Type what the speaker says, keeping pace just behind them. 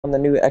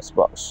on the new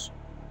Xbox.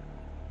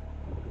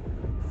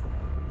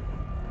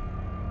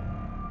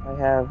 I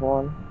have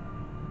one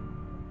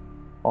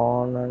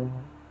on.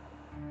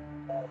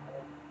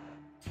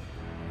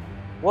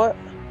 What?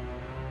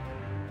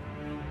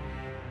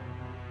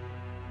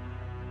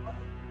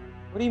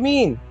 What do you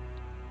mean?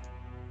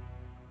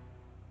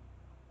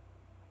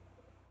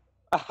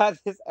 I had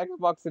this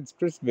Xbox since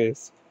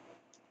Christmas.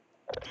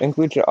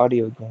 Include your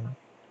audio again.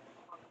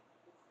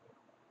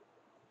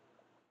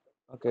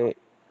 Okay,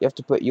 you have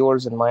to put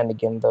yours and mine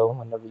again though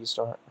whenever you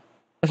start.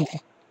 You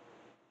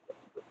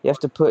have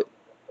to put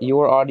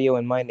your audio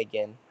and mine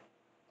again.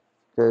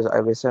 Because I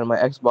reset my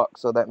Xbox,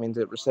 so that means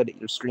it reset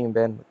your stream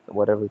bandwidth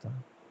whatever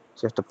time.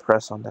 So you have to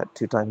press on that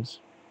 2 times.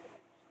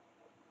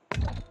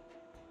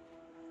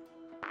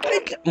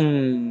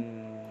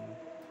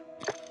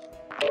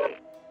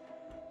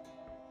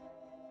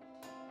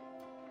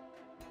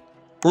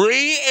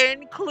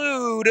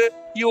 Re-include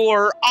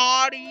your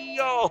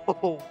audio.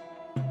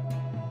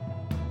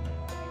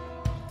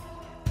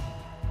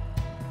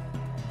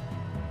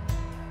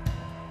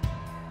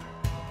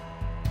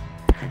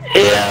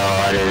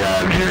 Yeah, what is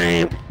up,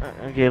 stream?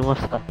 Okay,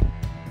 what's up?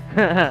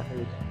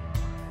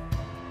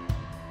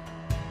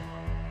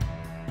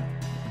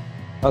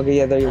 Okay,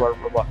 yeah, there you are,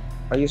 robot.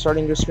 Are you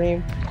starting your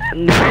stream?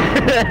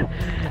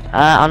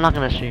 I'm not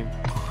gonna stream.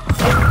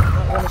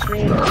 Not gonna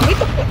stream?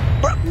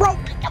 Bro,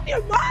 pick up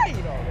your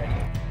mind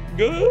already.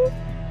 Good?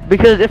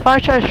 Because if I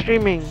try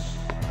streaming,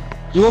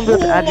 you won't be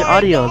able to add your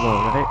audio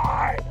though,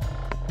 right?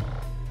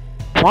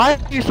 Why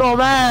are you so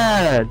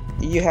mad?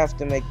 You have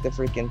to make the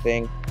freaking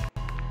thing.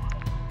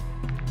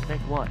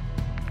 Make what?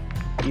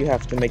 You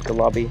have to make the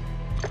lobby.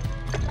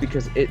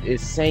 Because it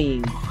is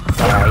saying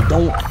that I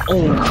don't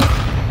own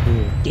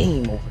the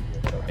game over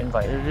here.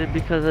 Invite. Is it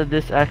because of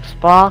this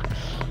Xbox?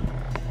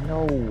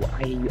 No,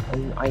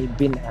 I've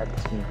been had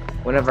this game.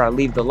 Whenever I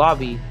leave the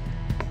lobby,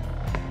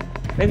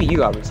 maybe you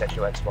gotta reset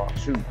your Xbox.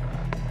 Shoot.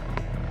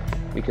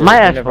 Because my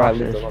whenever I Xbox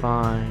leave the is lobby,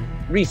 fine.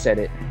 Reset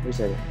it.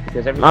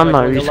 Because every time I'm I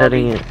not join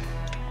resetting the lobby,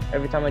 it.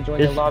 every time I join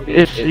the lobby,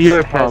 it's it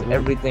your has problem.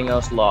 everything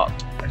else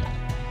locked.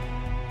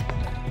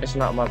 It's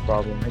not my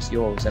problem. It's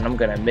yours, and I'm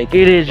gonna make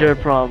it. It is your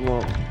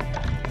problem.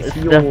 It's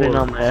definitely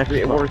not my Xbox.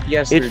 It worked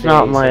yesterday. It's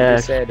not my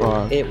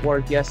Xbox. It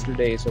worked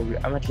yesterday, so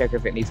I'm gonna check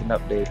if it needs an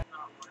update.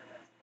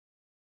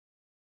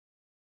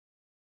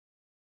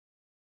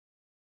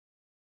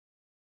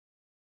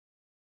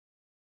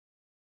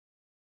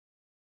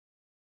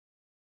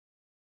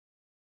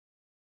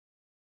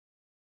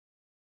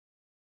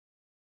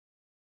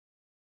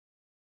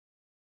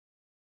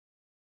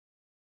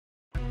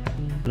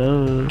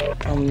 Hello.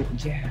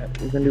 Yeah,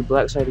 we're gonna do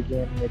Black Site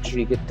again. Make sure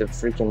you get the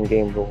freaking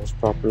game rules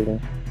properly.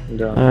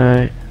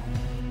 Alright.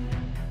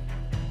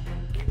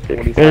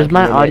 Is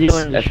my audio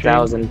in the stream?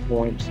 1,000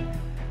 points.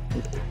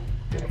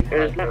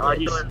 Is my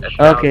audio in the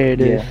stream? Okay,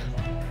 it is.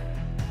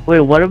 Wait,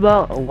 what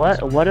about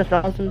what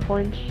 1,000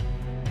 points?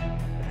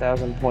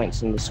 1,000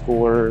 points in the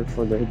score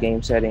for the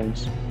game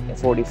settings in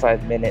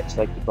 45 minutes,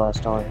 like the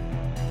last time.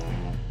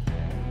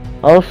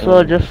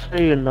 Also, just so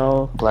you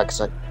know, Black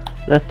Site.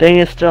 the thing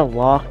is still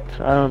locked.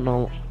 I don't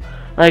know.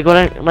 Like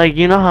when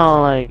you know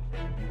how like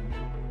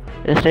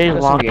it stays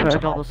locked for a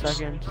couple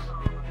seconds.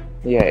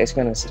 Yeah, it's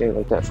gonna stay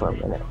like that for a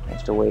minute. I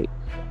have to wait.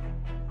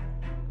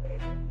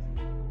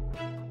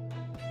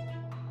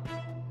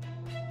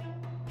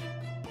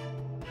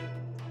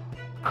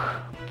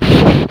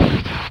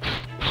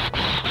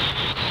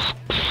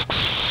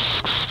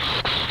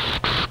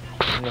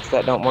 And if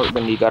that don't work,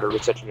 then you gotta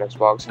reset your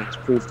Xbox and it's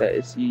proof that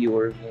it's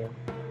your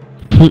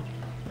game.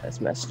 That's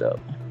messed up.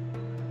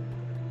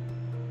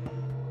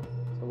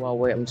 So while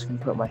wait, I'm just gonna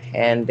put my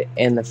hand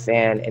in the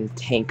fan and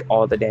tank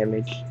all the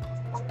damage.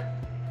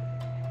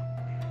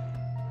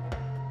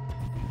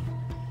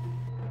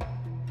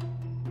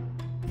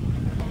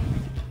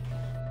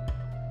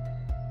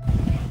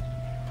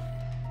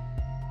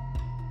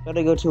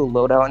 Gotta go to a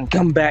loadout and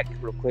come back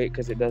real quick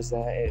because it does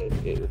that.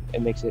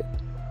 It makes it.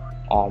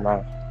 Oh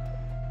man.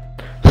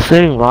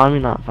 Saying Rami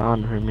not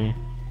found for me.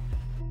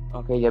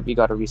 Okay, yep, you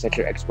gotta reset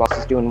your Xbox.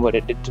 It's doing what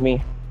it did to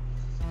me.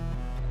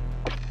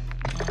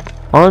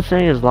 All it's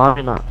saying is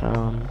lobby not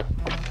found.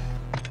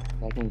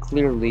 I can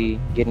clearly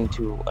get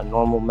into a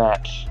normal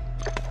match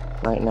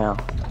right now.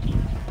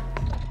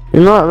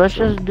 You know what? Let's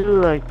just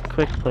do like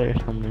quick play or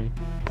something.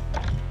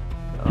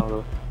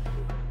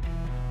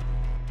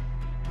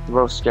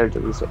 Bro's scared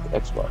to reset the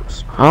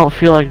Xbox. I don't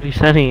feel like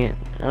resetting it,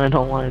 and I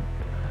don't want.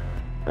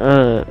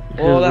 Well,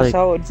 that's like,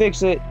 how it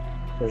fix it.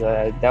 Cause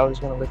that was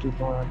gonna let you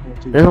go on here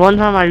too. There's one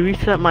time I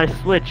reset my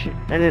Switch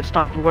and it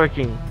stopped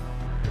working.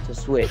 It's a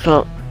Switch.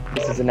 So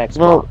this is an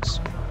Xbox.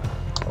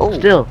 Well,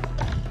 still,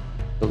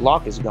 the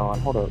lock is gone.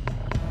 Hold up.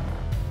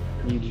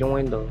 You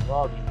joined the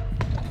lobby.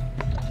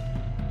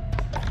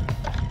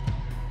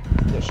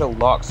 There's show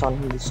locks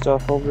on the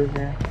stuff over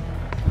here.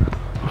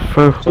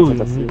 For who?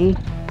 Me?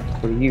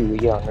 For you,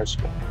 yeah, on their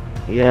screen.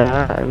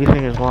 Yeah,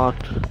 everything is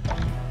locked.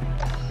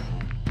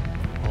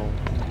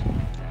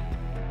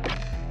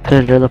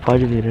 Cause you're the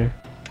party leader.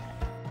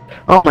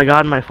 Oh my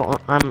god, my phone.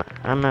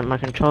 I'm at my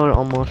controller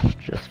almost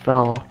just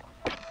fell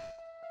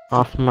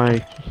off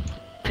my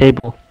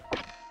table.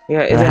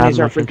 Yeah, I isn't have it my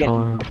your freaking?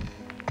 controller.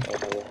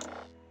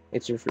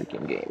 It's your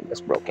freaking game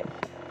that's broken.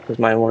 Cause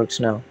mine works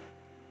now.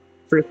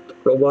 Frick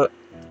robot.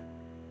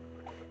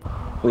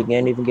 We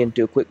can't even get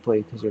into a quick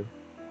play because you're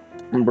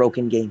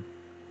broken game.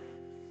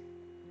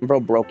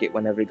 Bro broke it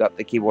whenever he got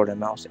the keyboard and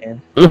mouse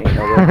in. Ain't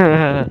no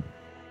way.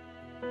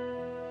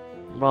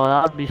 Bro,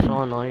 that would be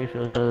so annoying if it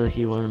was the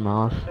keyboard and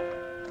mouse.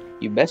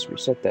 You best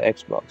reset the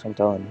Xbox, I'm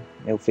telling you.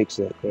 It'll fix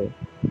that, bro.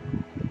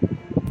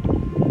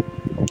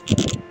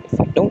 If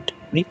you don't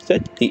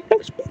reset the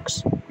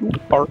Xbox, you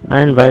are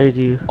I invited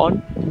you.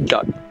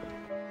 undone.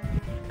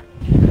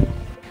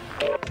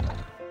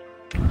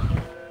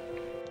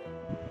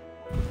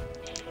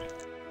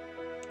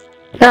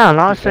 Yeah,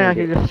 now it's saying I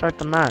can just start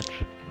the match.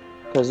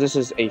 Because this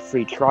is a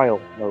free trial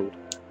mode.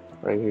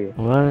 Right here.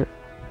 What?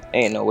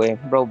 Ain't no way.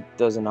 Bro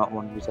does not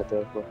want to reset the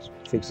Xbox.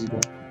 Fix his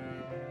game.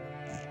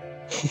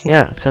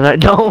 Yeah, because I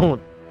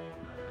don't.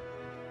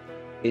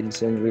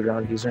 Incendiary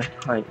round user.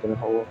 I ain't gonna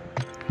hold.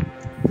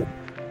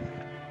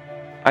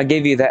 I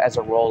gave you that as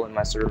a role in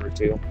my server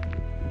too.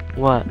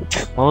 What?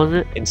 What was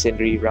it?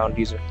 Incendiary round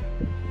user.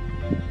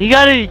 You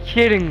gotta be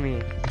kidding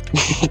me.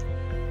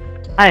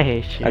 I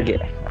hate you.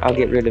 I'll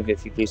get rid of it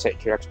if you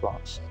reset your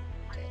Xbox.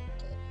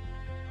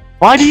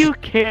 Why do you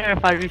care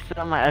if I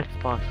reset my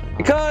Xbox or not?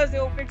 Because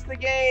it'll fix the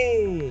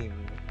game.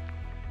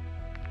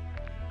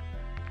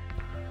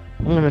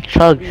 I'm gonna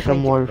chug some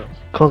more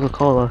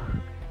Coca-Cola.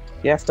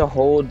 You have to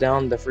hold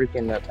down the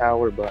freaking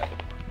power button.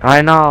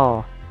 I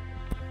know.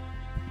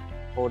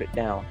 Hold it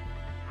down.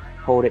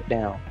 Hold it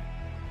down.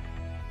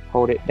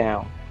 Hold it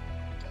down.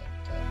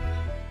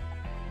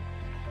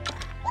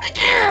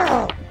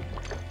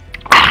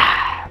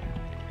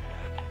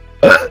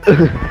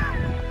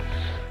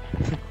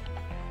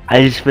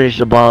 I just finished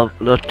the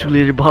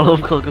 2-liter bottle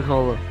of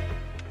Coca-Cola.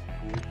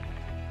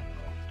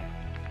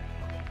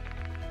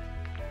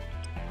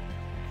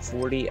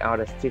 $40 out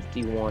of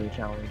 51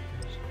 challenges.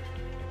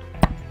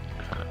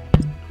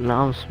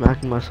 Now I'm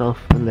smacking myself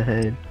in the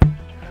head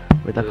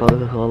with a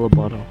Coca-Cola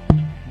bottle.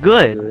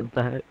 Good. Good. What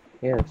the heck?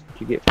 Yes,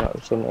 you get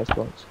from some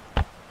Xbox.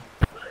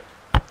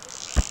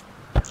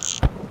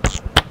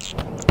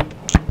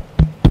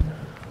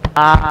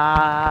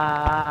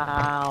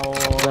 Ow.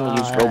 I'm gonna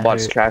use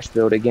Robot's trash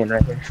build again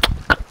right here.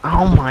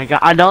 Oh my god,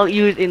 I don't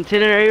use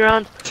incendiary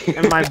rounds,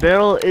 and my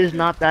barrel is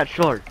not that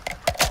short.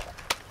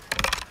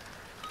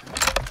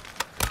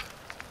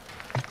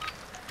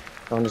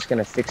 I'm just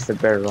gonna fix the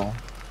barrel.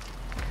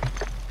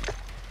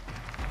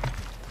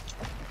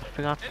 I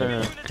forgot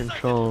the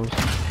controls.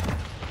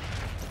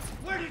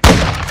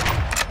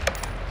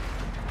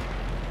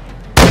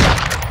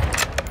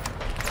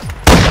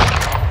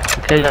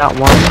 Okay, got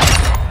one,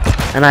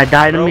 and I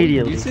died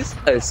immediately. This is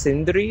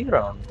incendiary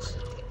rounds.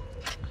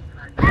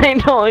 I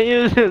don't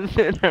use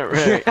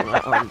incendiary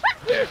rounds.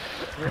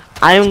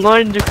 I am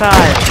going to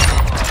cry.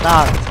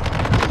 Stop.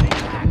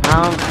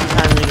 How many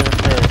times are you gonna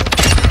say it?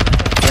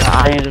 That I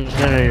use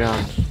incendiary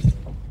rounds.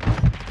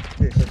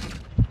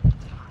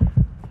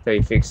 So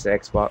you fix the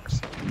Xbox.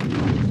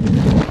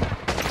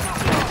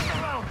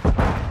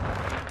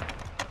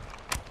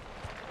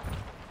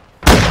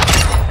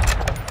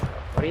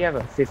 Why do you have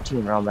a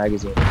 15 round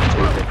magazine?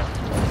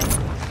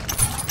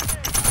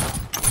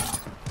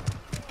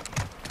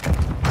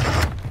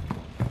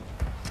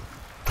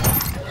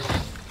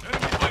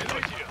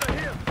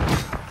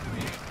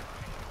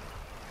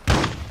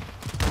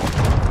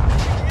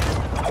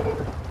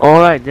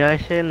 Alright, did I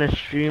say in the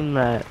stream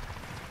that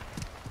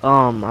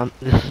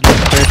this is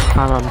the first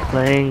time I'm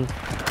playing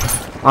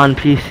on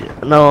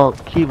PC, no,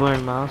 keyboard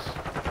and mouse?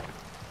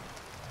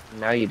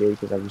 Now you do,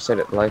 because I reset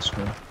it live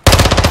stream.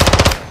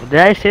 Did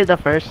I say it the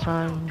first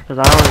time? Because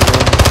I don't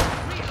remember.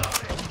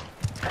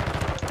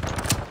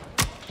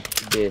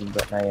 You did,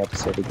 but now you have to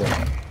say it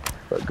again.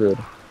 But good.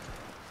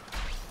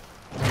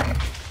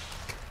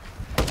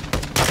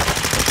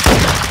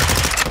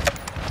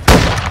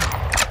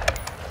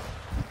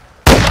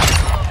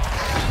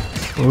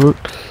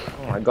 Oops.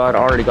 Oh my god, I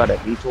already got a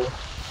V-tool. I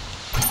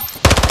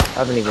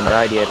haven't even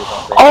died yet or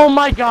something. Oh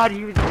my god,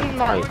 you didn't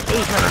my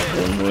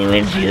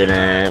even shoot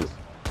him.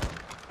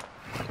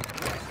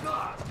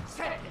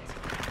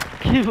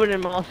 Keyboard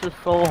and mouse is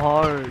so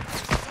hard.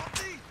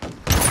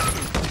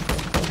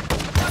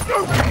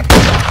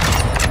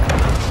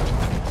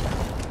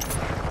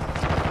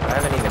 I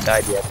haven't even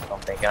died yet, I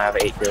don't think. I have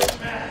 8 kills.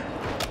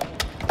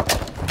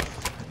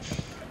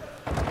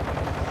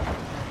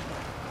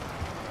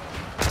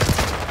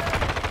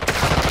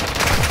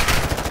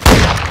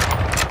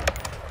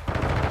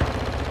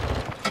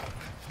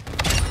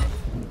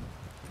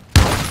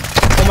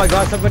 Oh my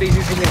god, somebody's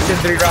using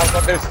incendiary rounds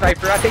on their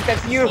sniper. I think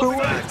that's you!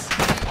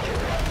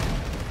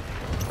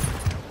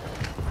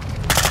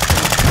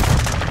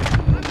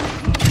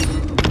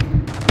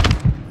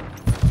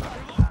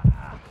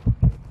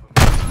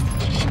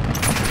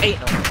 Ain't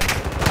no.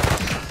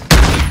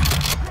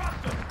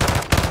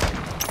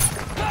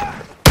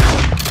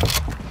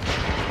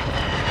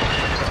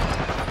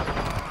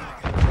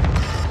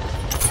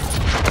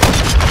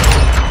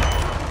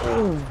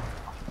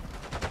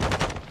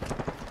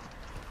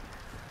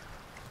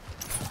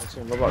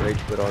 What about Rage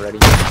Quit already?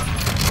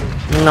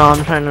 No,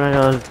 I'm trying to make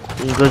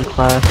a good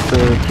class to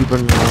keep it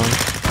around.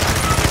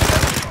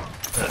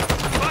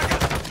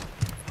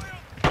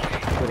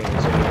 Quitting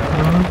Incendiary.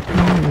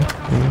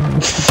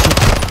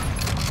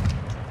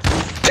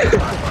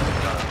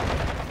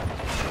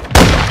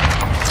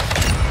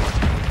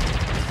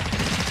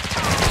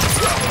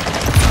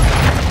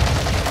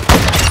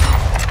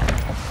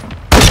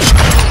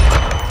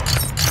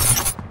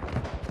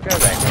 Grab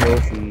that kill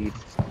feed.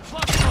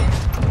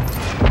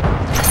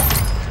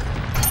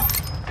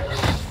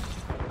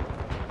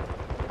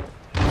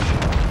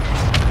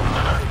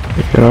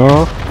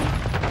 Yo.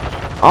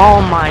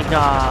 Oh my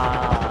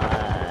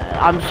god.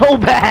 I'm so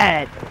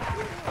bad.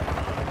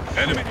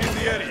 Enemy in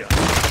the area.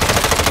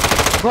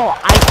 Bro,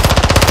 I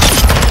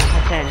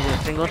can't hit a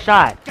single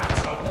shot.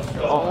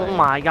 Oh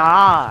my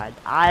god.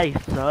 I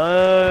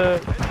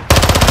suck.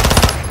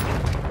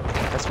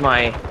 That's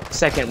my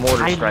second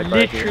mortar I strike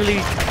right here.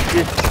 literally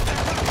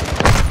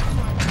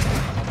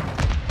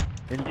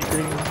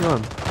just kill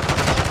him.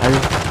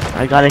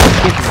 I got a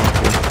hit him.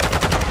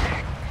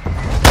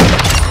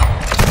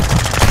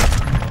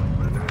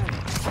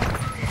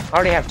 I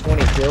already have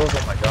 20 kills.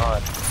 Oh my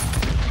god.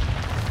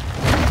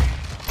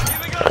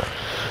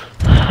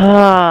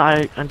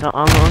 I can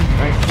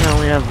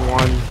only have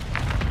one.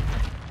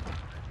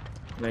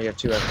 No, you have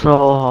 2 extra. So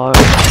hard.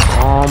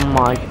 Oh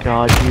my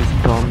god, you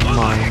dumb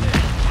mind.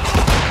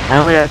 I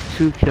only have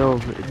 2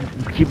 kills.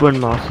 Keyboard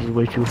and mouse is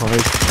way too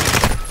hard.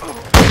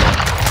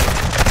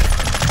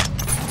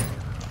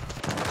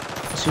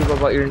 See what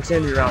about your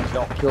incendiary rounds?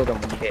 Don't kill them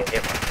when you get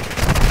hit.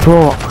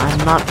 Bro, I'm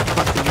not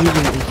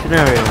using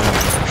incendiary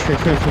rounds.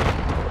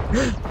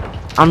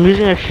 I'm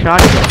using a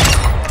shotgun.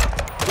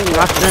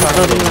 Shotgun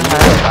doesn't even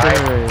have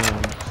incendiary rounds.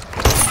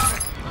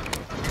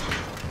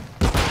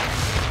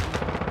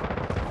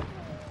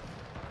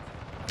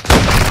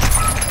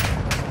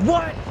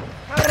 What?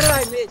 How did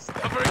I miss?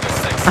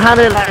 How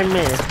did I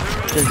miss?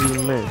 Because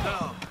you missed.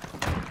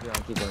 You're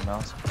on keyboard and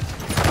mouse.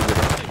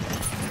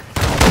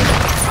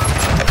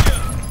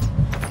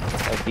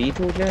 A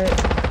beetle jet?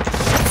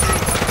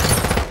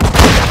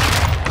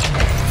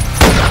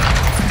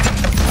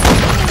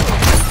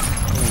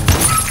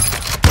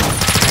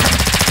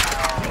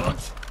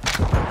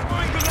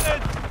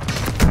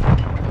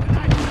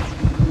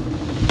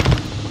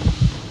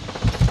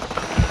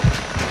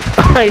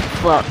 I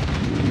fuck.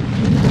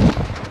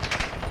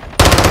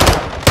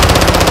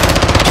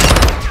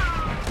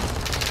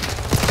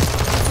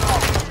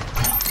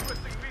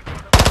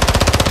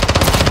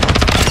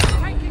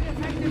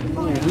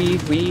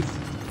 Weave.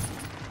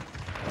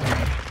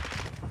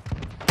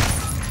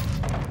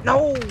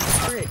 No!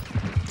 Frick!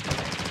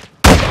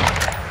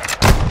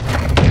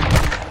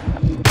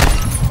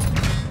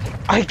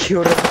 I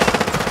killed him!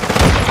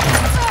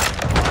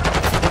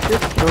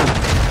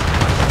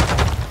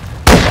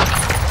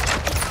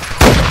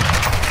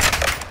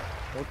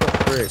 What the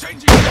frick?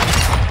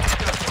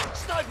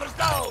 Sniper's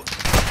down.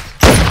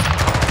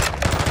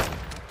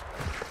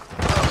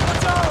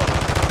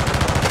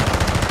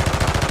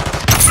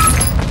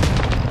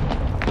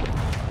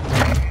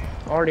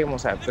 Already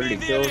almost had 30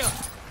 kills.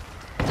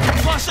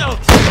 Flash out.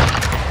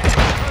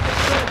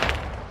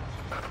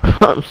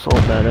 I'm so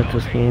bad at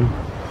this game.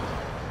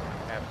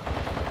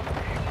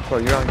 Bro,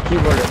 you're on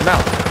keyboard and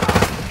mouse.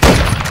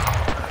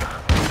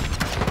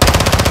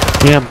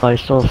 Yeah, but I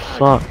still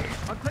suck.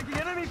 I'm taking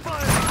enemy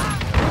fire.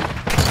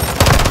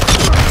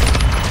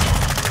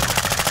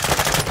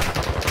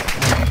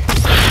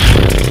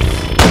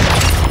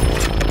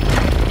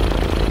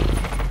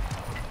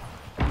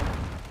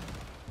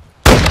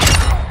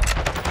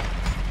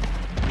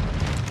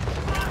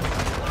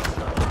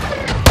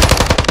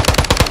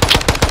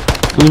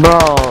 Bro,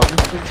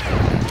 this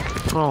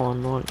is so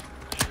annoying.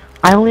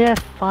 I only have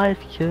 5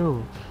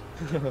 kills.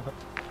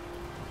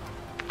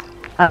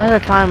 At the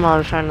time I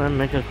was trying to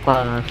make a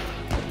class.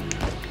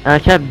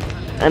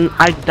 And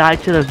I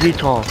died to the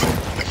VTOL.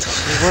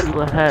 What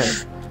the heck?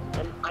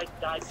 And I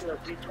died to the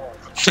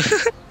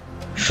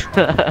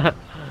VTOL.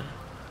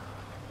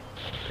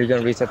 You're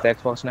gonna reset the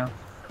Xbox now?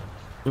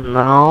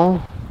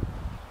 No.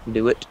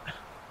 Do it.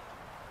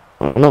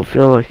 I don't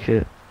feel like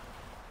it.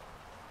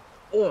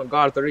 Oh my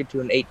god, 32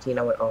 and 18,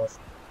 I went off.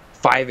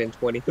 5 and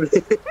 23.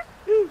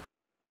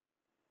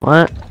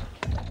 What?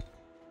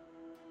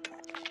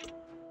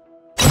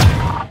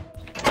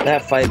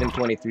 That 5 and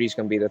 23 is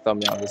gonna be the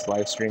thumbnail of this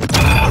live stream.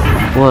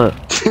 What?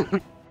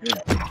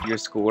 Your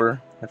score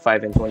at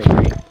 5 and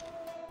 23.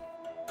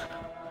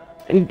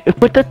 And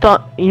put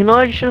the you know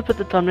what you should have put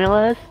the thumbnail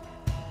as?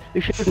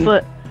 You should have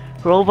put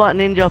Robot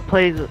Ninja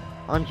plays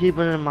on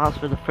keyboard and mouse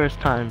for the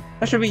first time.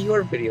 That should be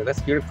your video.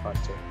 That's your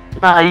content.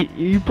 Nah,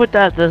 you put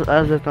that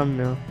as a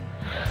thumbnail.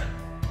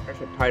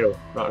 That's a title,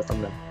 not a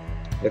thumbnail.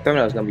 The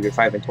thumbnail is gonna be your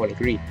 5 and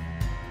 23.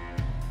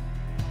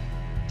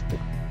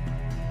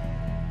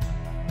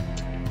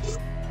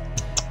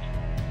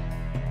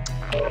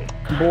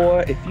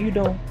 Boy, if you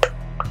don't.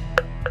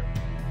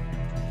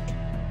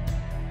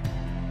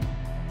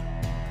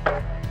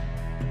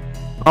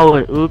 Oh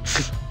wait,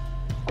 oops.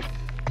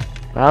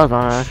 That was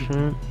on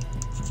accident.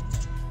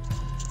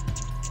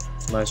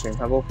 live stream.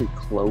 How about if we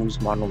close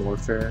Modern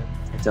Warfare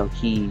until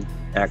he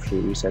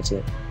actually resets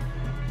it?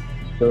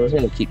 So I was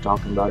gonna keep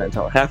talking about it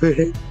until it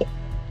happened.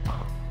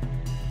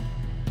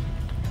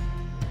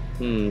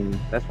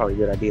 That's probably a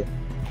good idea.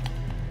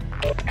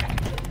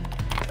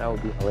 That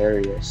would be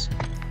hilarious.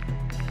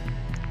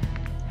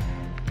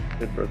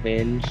 Good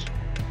revenge.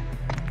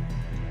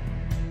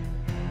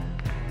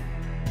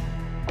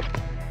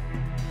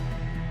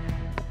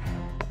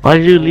 Why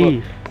did you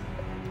leave?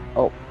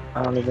 Oh,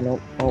 I don't even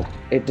know. Oh,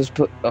 it just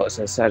put. Oh, it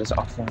says status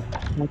offline.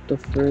 What the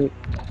frick?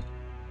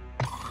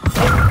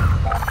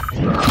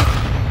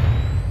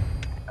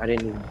 I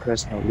didn't even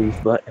press no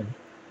leave button.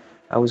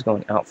 I was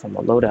going out from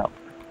a loadout.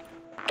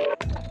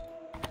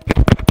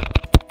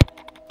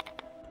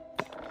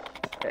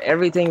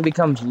 Everything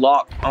becomes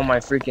locked on my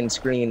freaking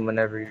screen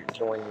whenever you're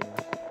joining.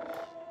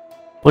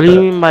 What do you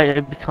mean by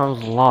it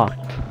becomes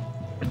locked?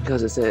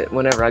 Because it said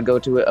whenever I go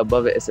to it,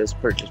 above it, it says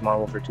purchase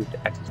Modern Warfare 2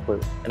 to access player,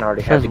 and I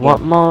already have Says the game.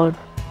 what mode?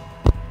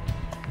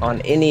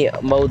 On any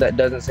mode that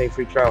doesn't say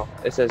free trial,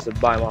 it says to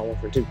buy Modern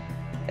Warfare 2,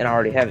 and I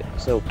already have it.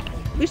 So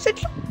we said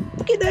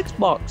get the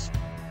Xbox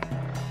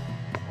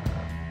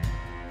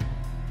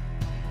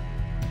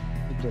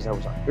because I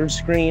was on your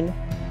screen.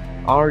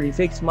 I already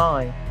fixed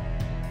mine.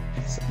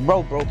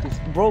 Bro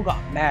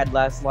got mad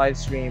last live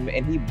stream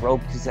and he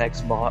broke his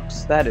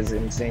Xbox. That is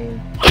insane.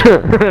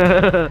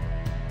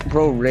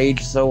 Bro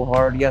raged so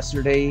hard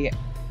yesterday.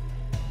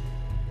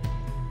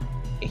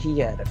 He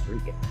had a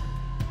freaking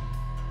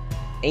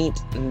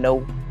ain't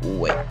no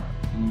way.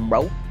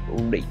 Bro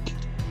raged.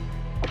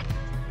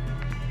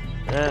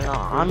 Yeah,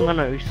 I'm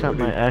gonna reset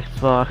my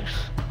Xbox.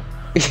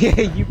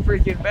 Yeah, you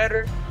freaking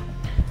better.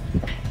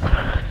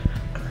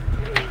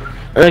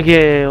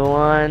 Okay,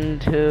 1,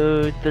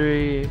 2,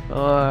 3,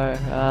 4,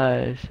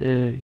 5,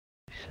 6,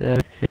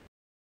 7.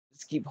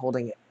 Just keep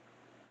holding it.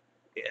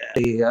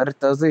 Yeah,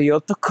 だぜ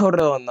よとこ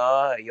ろ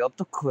な、よ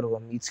ところは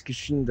見つけ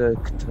しんだ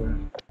くと。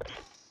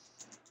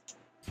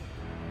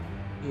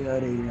や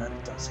れやれ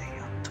だぜ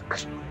よとこ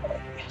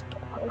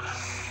ろ。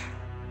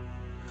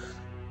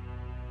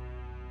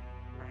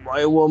お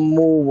前は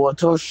もう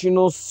私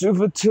のす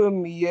べて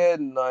見え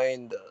ない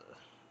んだ。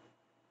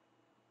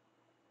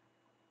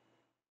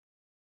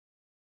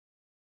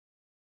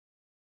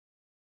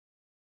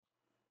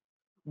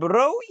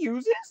Bro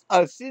uses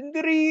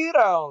Incendiary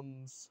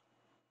rounds.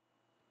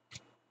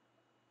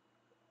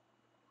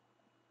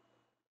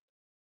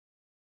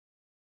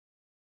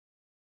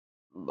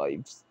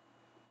 Live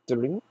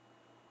stream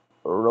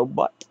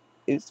robot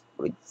is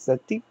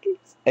resetting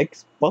his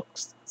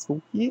Xbox,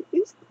 so he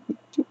is going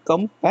to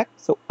come back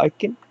so I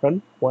can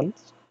run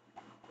once.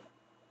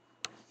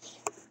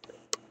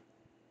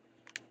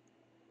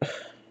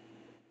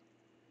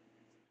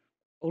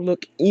 Oh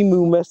look,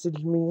 Emu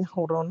messaged me.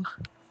 Hold on.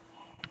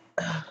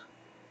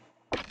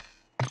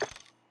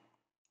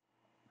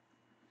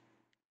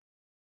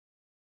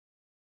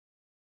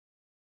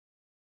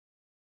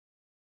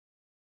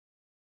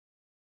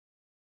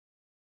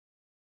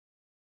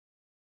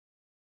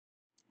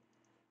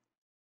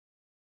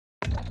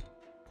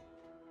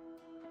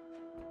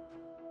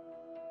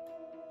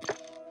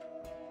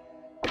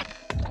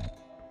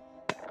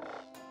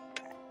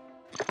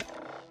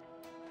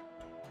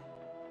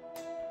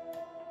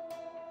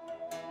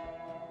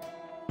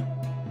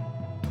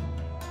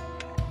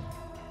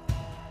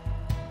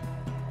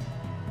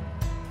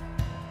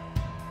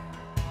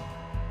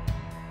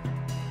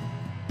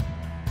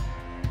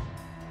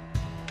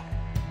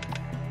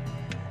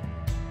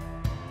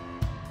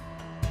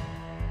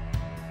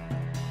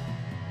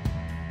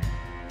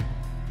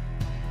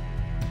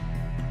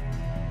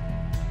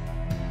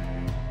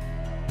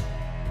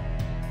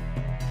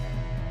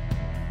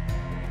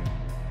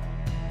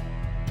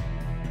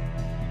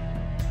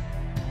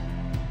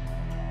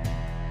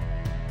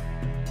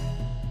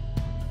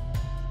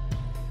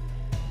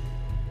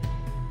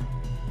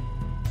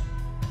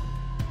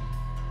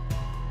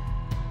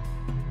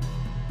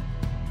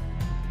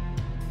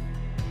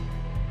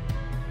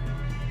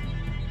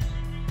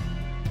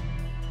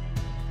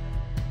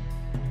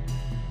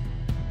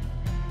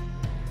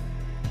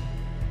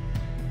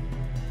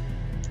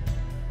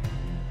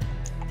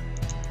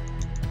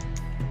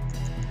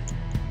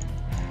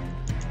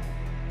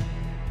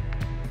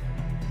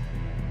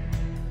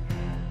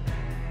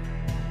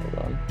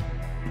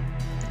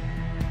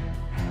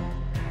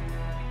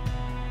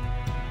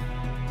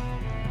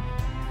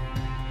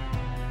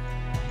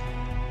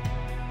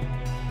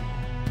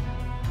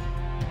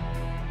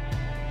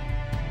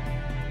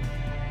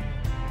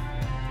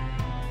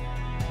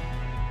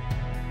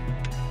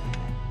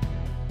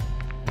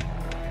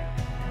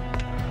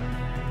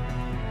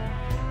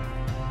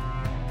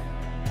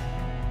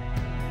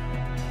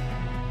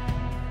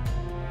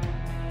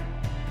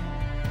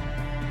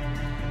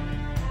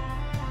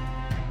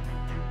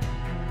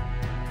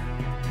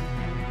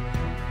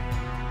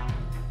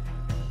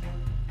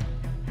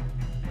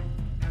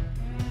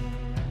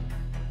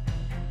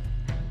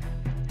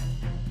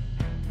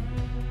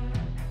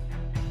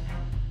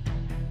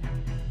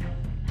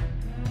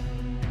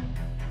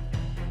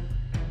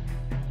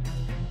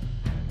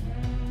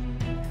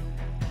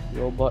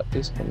 Robot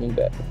is coming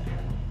back.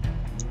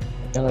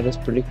 And I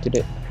just predicted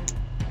it.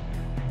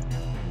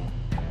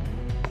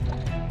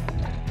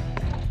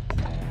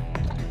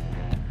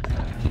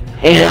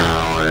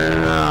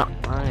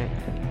 Alright.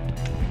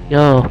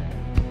 Yo.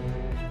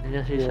 I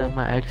just reset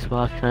my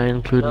Xbox and I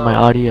included my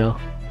audio.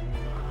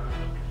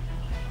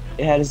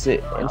 It has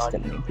it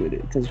instantly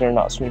included because they're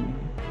not streaming.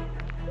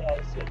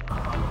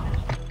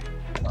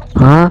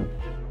 Huh?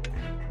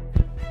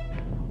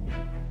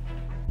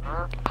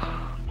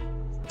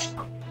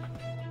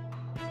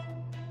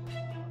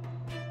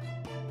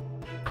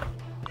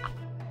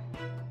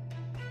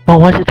 Oh,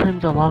 why is it telling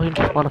me to log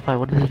into Spotify?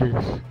 What is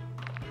this?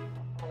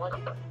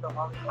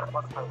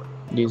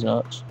 These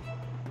nuts.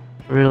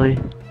 Really?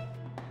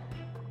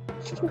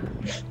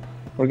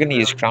 We're gonna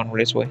use Crown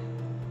this way.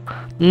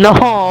 No!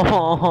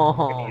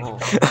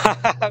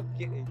 I'm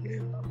kidding.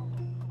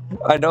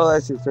 I know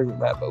that's your favorite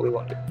map, but we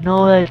won't do it.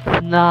 No, it's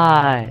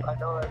not.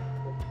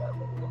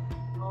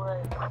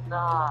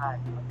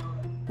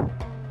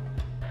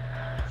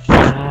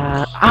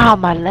 Ow,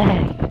 my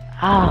leg.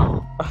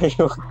 Ow. Are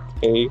you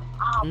okay?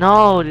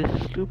 No,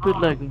 this stupid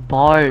like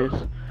bars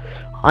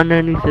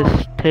underneath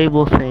this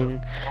table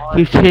thing.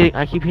 Keeps hitting.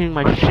 I keep hitting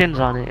my shins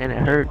on it, and it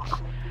hurts.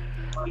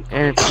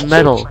 And it's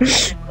metal.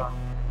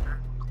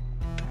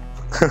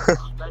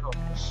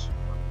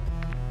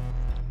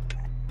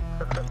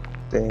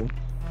 Dang.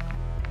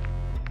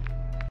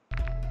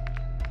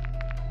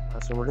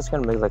 So we're just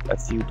gonna make like a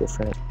few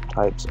different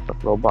types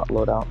of robot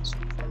loadouts.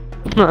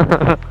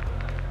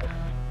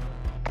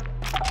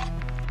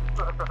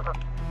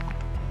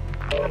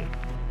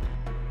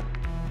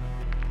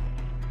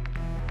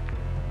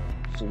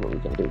 See what we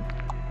can do.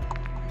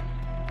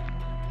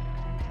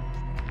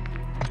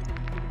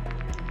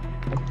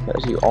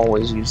 Because you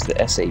always use the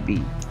SAB.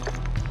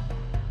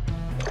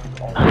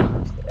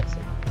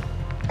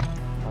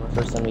 The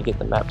first time you get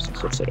the maps, you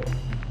switch it.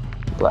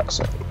 Black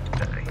side.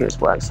 Here's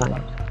black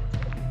side.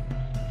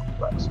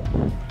 Black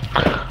side.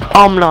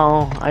 Oh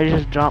no! I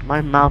just dropped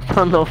my mouse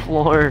on the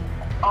floor.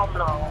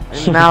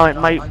 And now it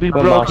might be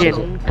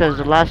broken because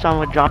the last time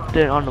I dropped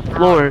it on the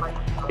floor,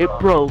 it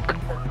broke.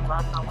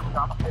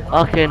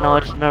 Okay, no,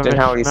 it's never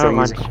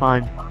mind. It's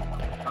fine.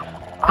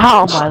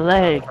 Ow, my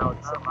leg!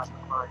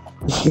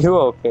 You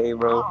okay,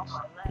 bro?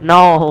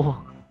 No.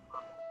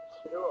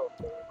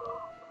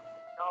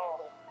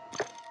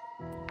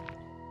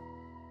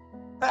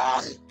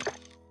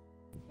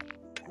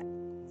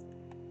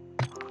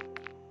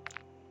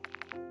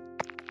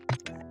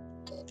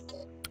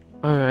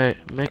 Alright,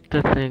 make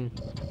the thing.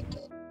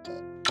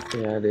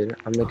 Yeah, dude.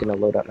 I'm making a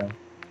loadout now.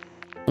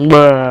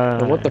 Bruh.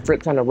 And what the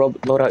frick kind of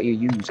loadout you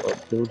use or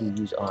build you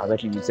use? I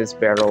bet you use this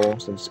barrel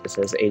since it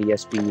says 80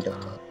 speed.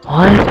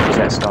 What? Use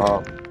that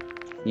stock.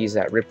 Use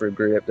that ripper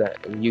grip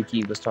that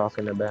Yuqii was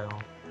talking about.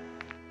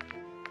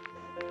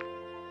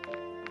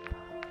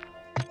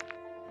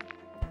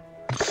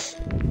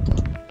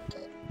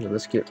 Yeah,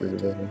 let's get rid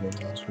of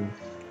everything.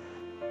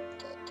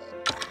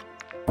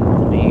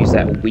 Use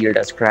that weird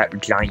ass crap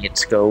giant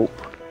scope.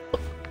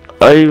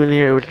 I didn't even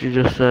hear what you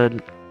just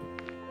said.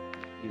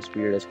 Use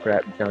weird ass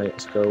crap giant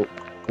scope.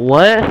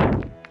 What?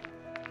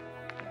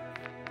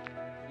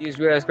 Use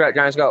weird ass crap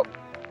giant scope.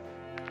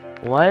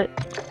 What?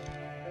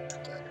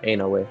 Ain't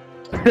no way.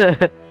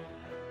 And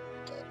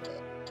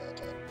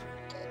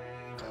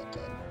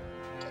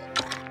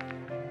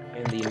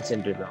the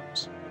incendiary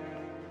rounds.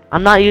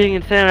 I'm not using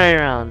incendiary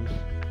rounds.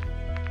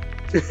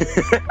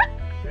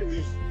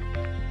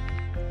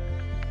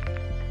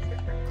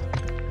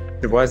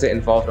 Why is it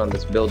involved on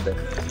this build then?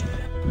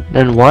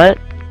 Then what?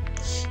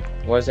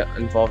 Why is it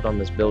involved on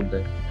this build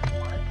then?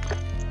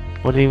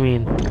 What do you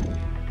mean?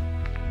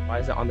 Why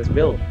is it on this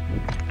build?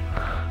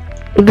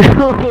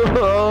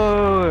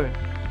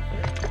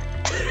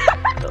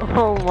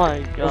 Oh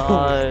my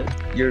god.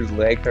 Your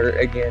leg hurt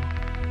again?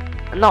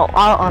 No,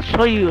 I'll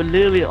show you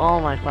literally all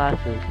my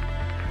classes.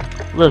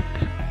 Look.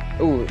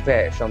 Ooh,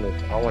 bet, show me.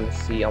 I want to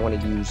see, I want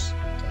to use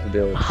the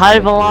build. High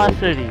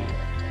velocity.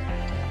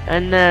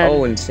 And then...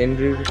 Oh,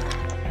 incendiary?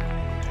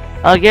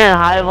 Again,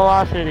 high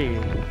velocity.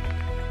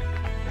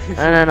 And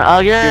then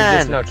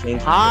again,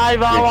 high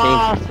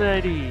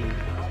velocity.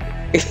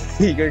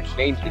 You're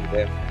changing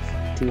them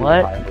to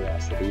what? High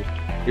velocity.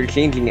 You're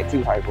changing it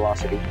to high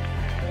velocity.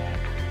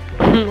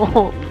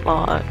 No, I'm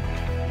not.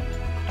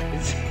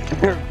 Is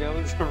your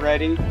builds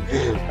ready?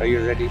 Are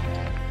you ready?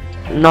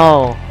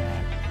 No.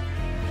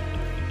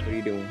 What are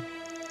you doing?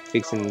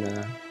 Fixing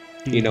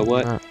you know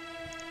what?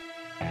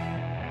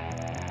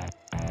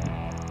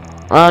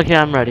 Okay,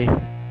 I'm ready.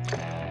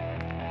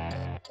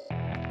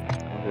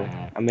 Okay.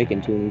 I'm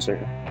making tunes, sir.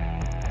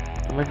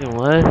 I'm making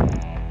what?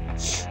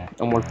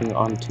 I'm working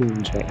on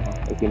tunes right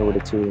now, if you know what a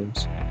tune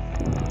is.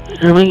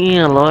 You're making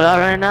a loadout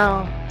right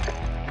now?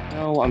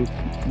 No, I'm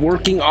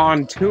working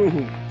on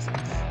tunes.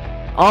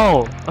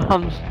 Oh,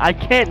 I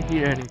can't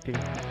hear anything.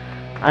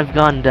 I've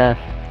gone deaf.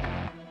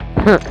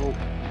 Oh,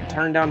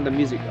 turn down the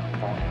music.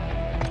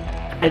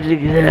 It's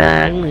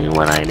exactly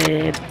what I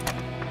did.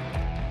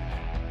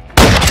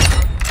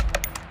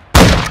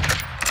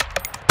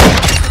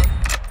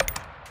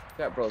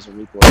 That bro's a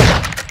recoil.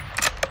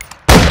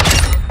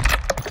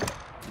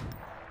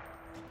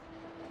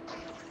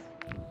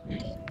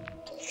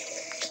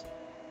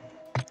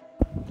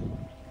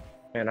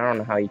 Man, I don't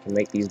know how you can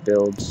make these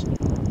builds.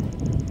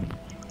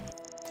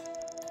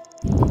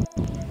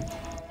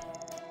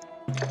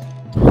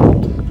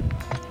 Hold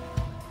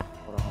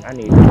on, I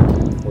need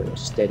a little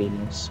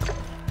steadiness.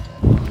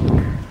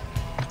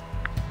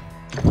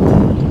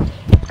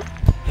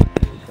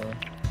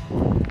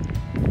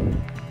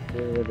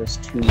 There's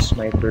 2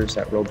 snipers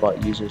that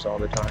robot uses all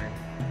the time.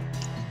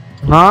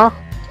 Huh?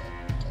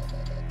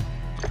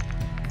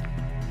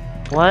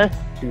 What?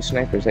 2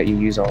 snipers that you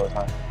use all the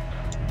time.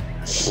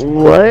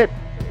 What?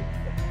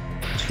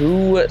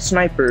 2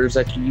 snipers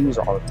that you use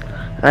all the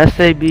time.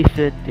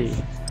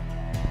 SAB-50.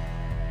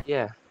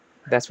 Yeah,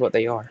 that's what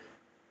they are.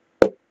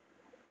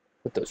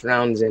 Put those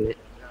rounds in it.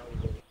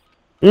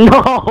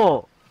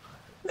 No!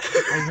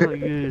 I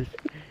don't use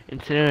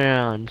incendiary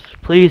rounds.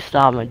 Please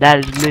stop. My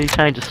dad is literally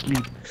trying to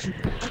sleep.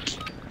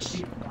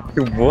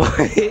 What?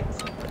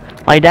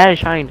 My dad is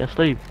trying to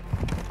sleep.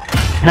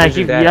 And I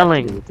keep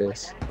yelling. With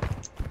this?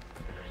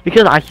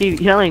 Because I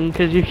keep yelling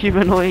because you keep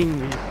annoying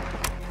me.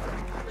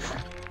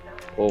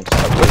 Oh,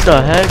 What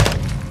the heck?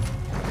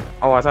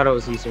 Oh, I thought it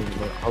was Eastern.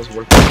 I was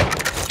working.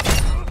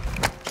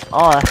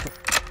 Oh,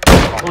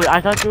 wait, I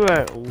thought you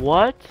were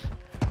what?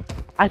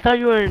 I thought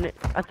you were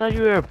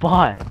a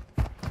bot.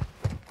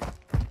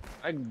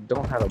 I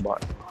don't have a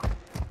bot.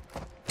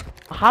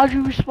 How'd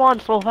you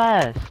respawn so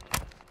fast?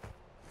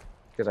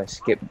 Because I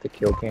skipped the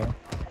kill cam.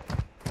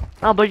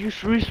 No, but you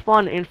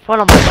respawned in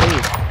front of my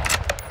face.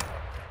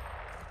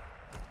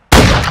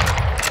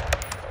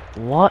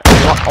 What?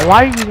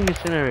 Why are you using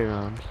incendiary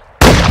rounds?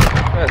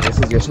 Yeah, this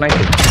is your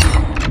sniper.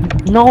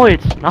 No,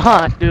 it's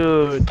not,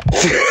 dude.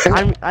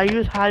 I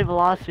use high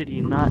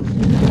velocity, not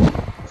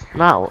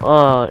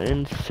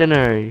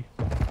incendiary.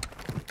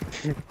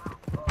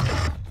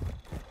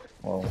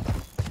 Well,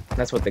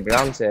 that's what the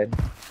ground said.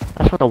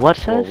 That's what the what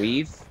Well,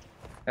 says?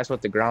 that's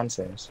what the ground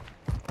says.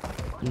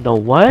 The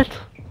what?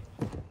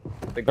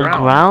 The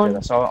ground? ground?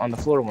 I saw it on the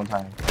floor one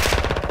time.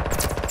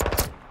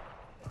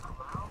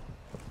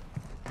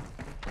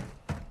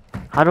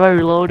 How do I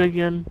reload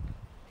again?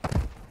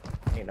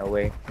 Ain't no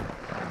way.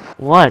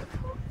 What?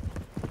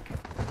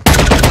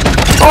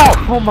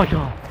 Oh! Oh my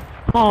god!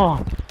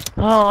 Oh!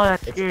 Oh,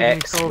 that It's scared me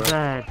X, so bro.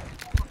 bad.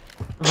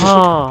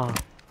 Oh!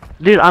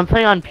 Dude, I'm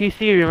playing on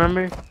PC,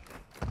 remember?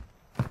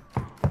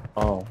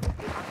 Oh.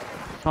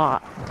 So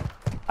I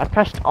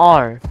pressed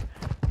R,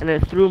 and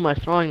it threw my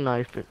throwing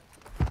knife.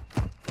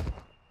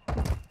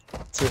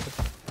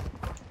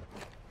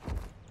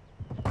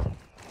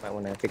 Might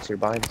want to fix your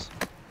binds.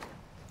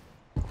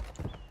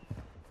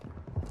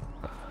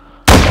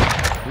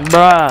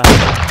 Bruh!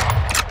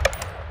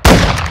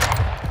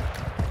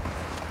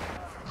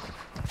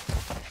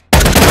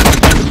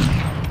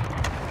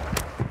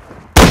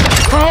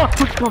 Oh! Where'd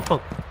you come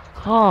from?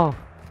 Oh!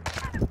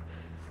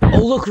 Oh,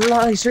 look,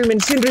 Rely streaming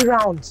incendiary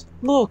rounds!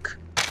 Look!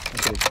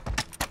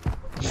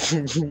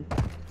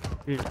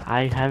 Dude,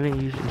 I haven't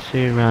used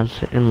incendiary rounds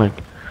in like...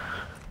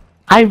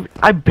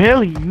 I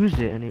barely use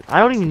it any.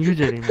 I don't even use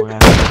it anymore.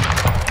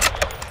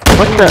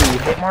 What the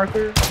hit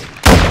marker?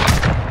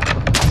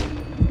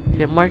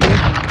 hit marker?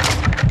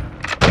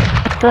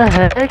 What the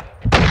heck?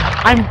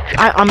 I'm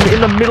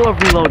in the middle of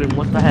reloading.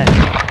 What the heck?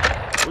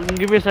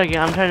 Give me a second.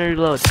 I'm trying to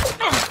reload.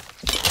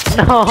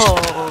 No.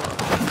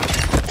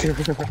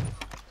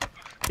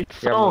 It's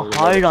so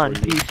hard on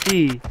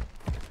PC.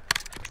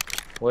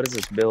 What is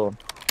this build?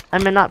 I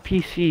mean not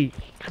PC.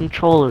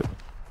 Controller.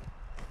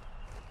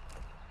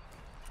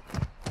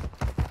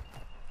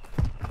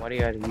 Why do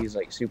you have to use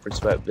like super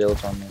sweat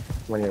builds on them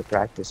when you're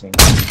practicing?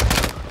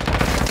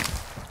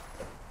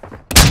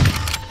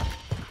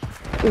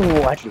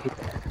 Ooh, how'd you hit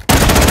that?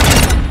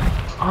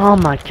 Oh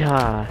my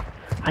god.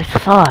 I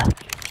suck.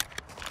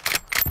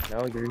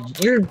 No,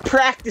 you're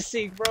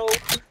practicing, bro.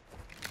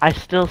 I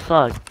still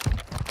suck.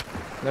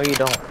 No, you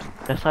don't.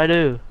 Yes, I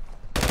do.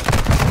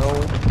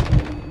 No.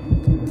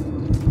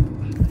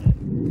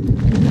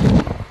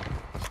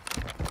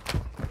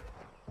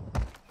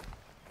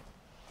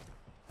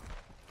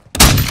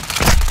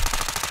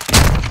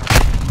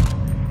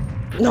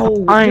 No,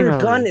 your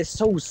Finally. gun is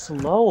so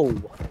slow.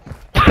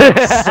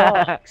 It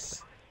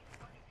sucks.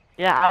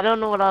 Yeah, I don't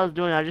know what I was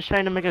doing. I was just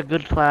trying to make a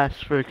good class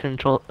for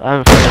control.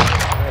 That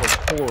is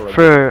horrible.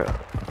 For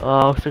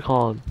what's it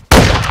called?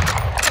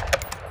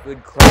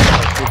 Good class, my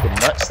freaking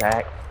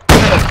nutsack.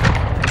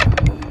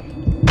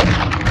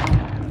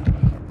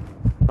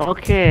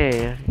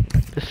 Okay,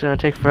 this is gonna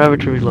take forever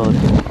to reload.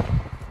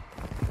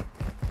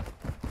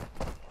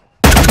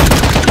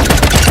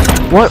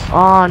 What?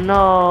 Oh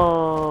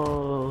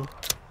no!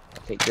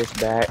 Take this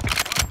back.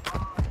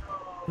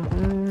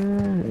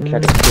 Try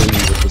to kill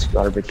you with this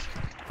garbage.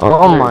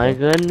 Oh my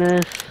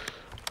goodness!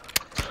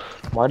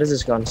 Why does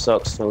this gun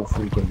suck so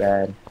freaking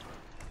bad?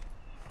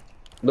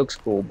 Looks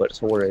cool, but it's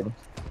horrid.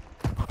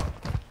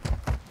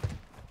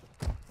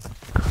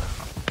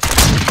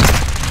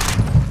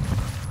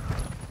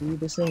 See,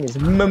 this thing is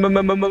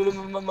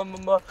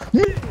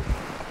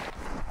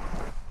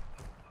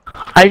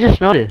I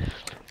just noticed.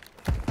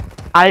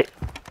 I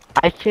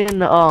can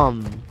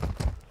jump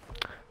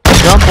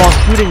while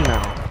shooting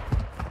now.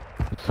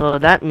 So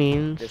that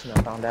means Just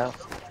now found out.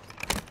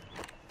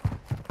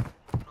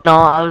 no,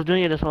 I was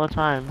doing it this whole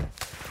time.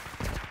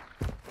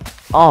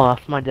 Oh,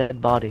 that's my dead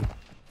body.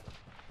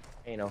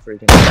 Ain't no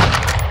freaking.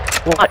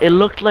 What? It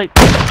looked like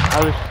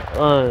I was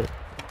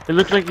it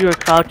looked like you were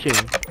crouching.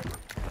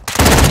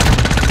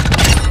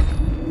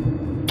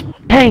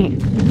 Dang!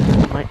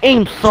 My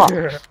aim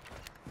sucks.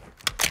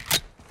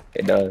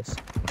 It does.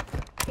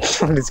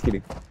 I'm just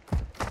kidding.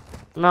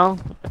 No,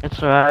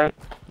 it's alright.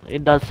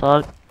 It does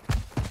suck.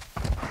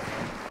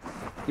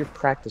 You're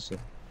practicing.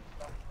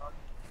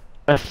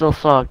 I still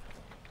suck.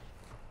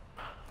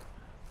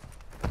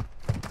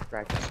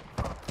 Practice.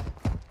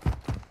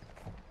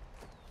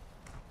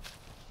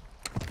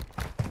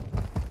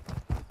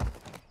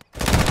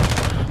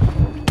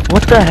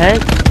 What the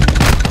heck?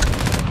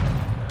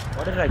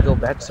 Why did I go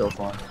back so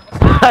far?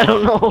 I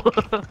don't know.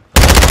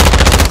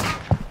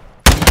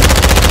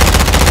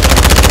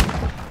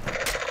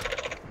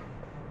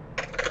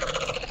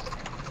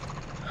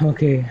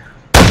 Okay.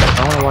 I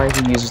don't know why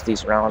he uses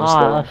these rounds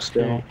though. That's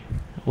Still. scary.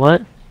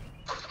 What?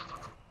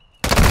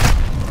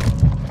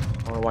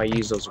 I don't know why you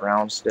use those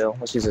rounds still.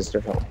 Let's use this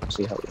different.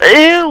 See how.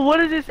 Ew! What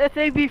is this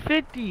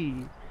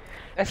SAB-50?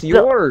 That's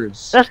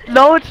yours.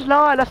 No, it's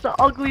not. That's the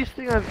ugliest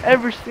thing I've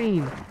ever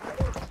seen.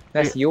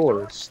 That's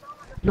yours.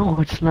 No,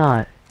 it's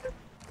not.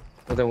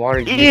 Well then why are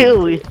you?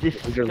 Ew! It's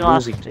disgusting. You're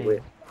losing to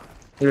it.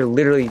 You're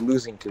literally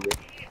losing to it.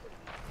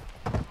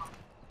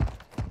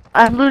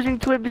 I'm losing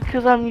to it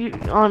because I'm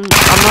trying to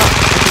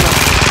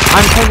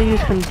use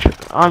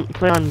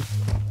play on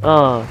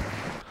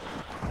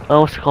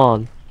what's it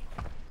called?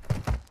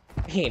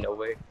 Ain't no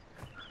way.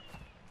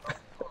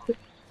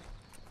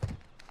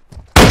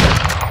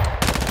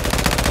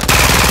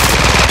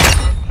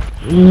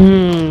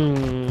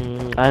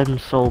 I'm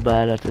so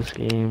bad at this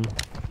game.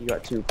 You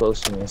got too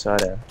close to me, so I had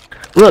to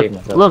Look, save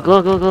myself.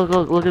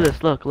 look at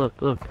this,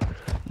 look.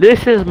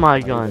 This is my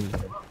gun.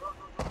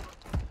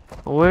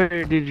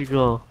 Where did you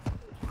go?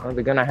 Oh,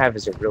 the gun I have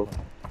is a real one.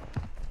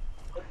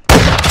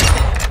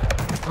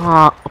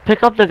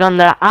 Pick up the gun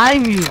that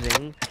I'm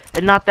using,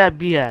 and not that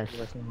BS.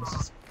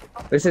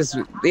 This is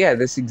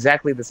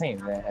exactly the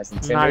same. It has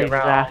Not incendiary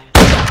round.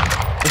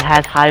 exactly. It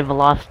has high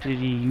velocity,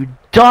 you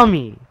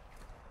dummy!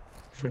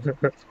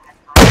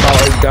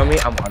 Oh, dummy,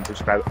 I'm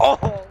unsubscribed.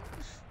 Oh!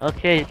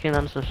 Okay, you can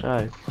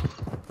unsubscribe.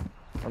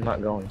 I'm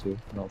not going to.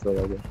 I don't feel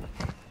like it.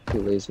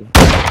 Too lazy.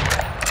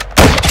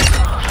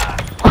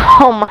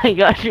 Oh my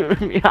gosh, you're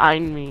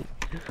behind me.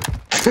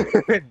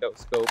 No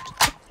scopes.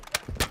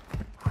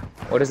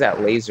 What is that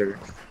laser?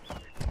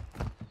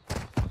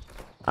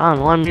 I don't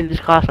know, I made this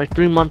class like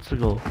 3 months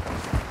ago.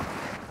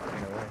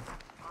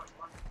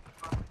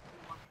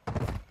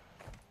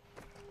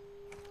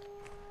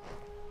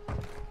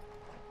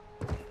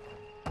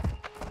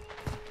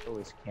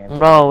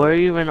 Bro, where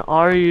even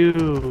are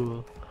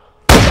you?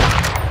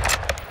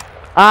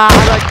 Ah,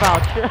 I like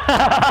crouch.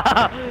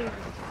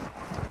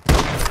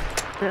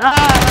 Ah!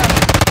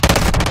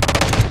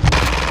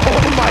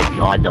 Oh my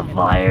god, the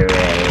fire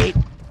rate!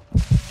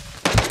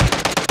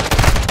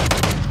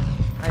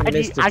 I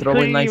missed to I throw in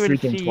couldn't like even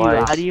freaking see twice.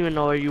 you. I didn't even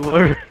know where you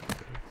were.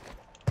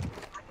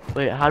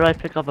 Wait, how do I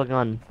pick up a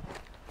gun?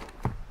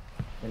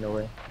 In a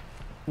way.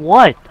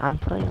 What? I'm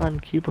playing on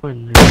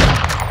keyboard.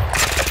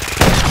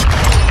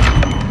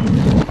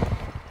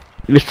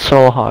 It's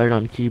so hard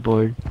on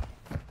keyboard.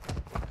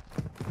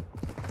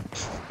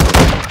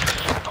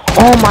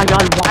 Oh my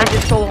god, why is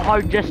it so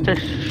hard just to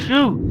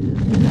shoot?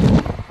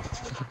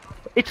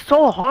 It's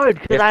so hard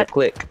You because have to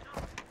click.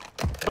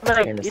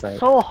 like, And it's it's like-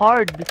 so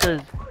hard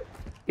because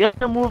you have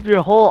to move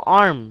your whole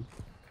arm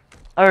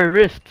or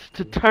wrist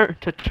to turn.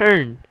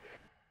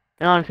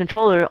 And on a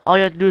controller, all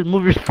you have to do is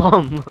move your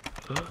thumb.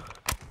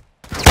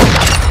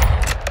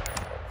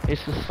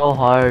 It's just so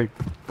hard.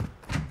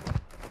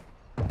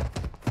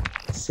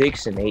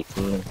 6 and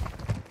 18.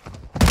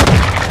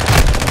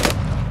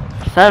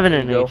 7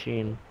 and There you go.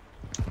 18.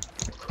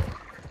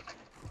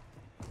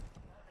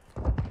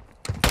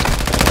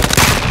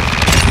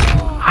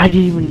 I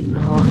didn't even.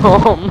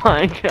 Oh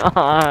my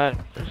god.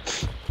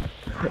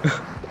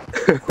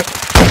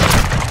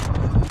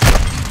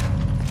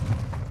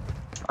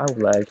 I'm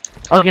lagged.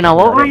 Okay, now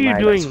I what were didn't you lag,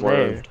 I doing there?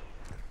 swerved.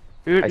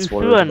 You I threw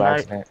swerved a by knife.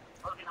 accident.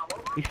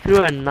 You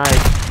threw a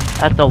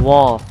knife at the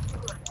wall.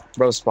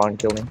 Bro, spawn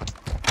killing.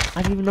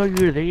 I didn't even know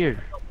you were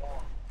there.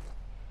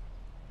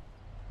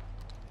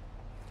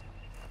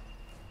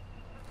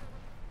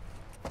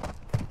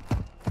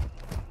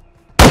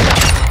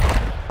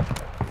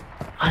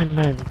 I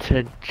meant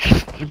to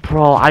just,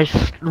 bro,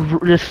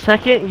 the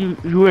second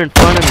you were in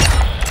front of me,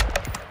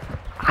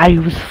 I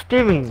was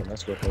stimming.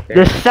 That's what, okay.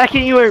 The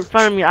second you were in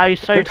front of me, I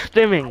started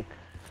stimming.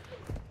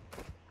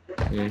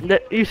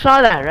 You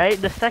saw that, right?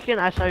 The second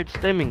I started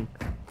stimming,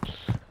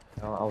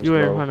 No, I was you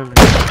were in low. front of me.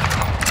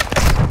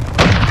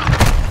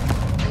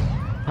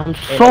 I'm And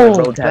so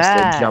the road has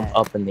bad. to jump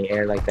up in the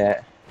air like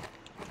that.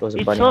 It was a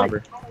It's bunny so-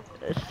 hopper.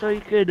 So you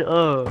could,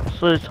 so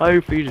it's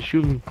harder for you to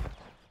shoot me.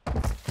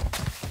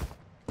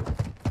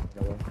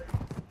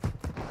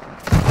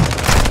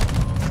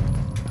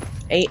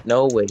 Ain't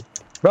no way.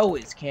 Bro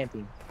is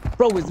camping.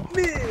 Bro is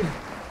mid.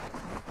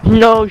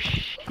 No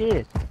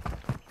shit.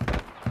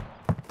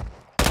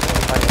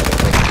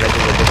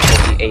 Regular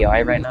difficulty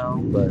AI right now,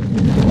 but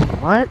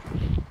What?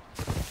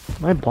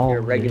 My ball.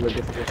 you're regular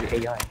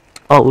difficulty AI.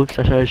 Oh, oops!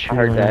 I started I shooting.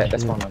 heard my that. own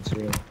That's shit. one on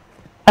stream.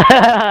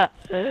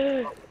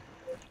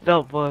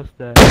 Don't post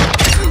that.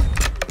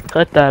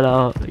 Cut that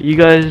out. You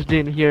guys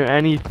didn't hear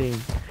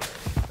anything.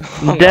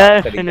 I'm not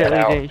cutting that Definitely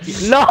out. didn't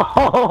hear.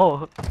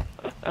 No!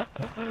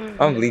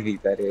 I'm leaving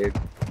that in.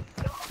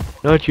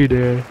 Don't you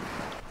dare.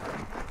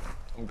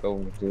 I'm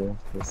going to.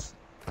 Because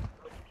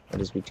I'll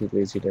just be too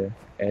lazy to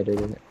edit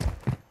it.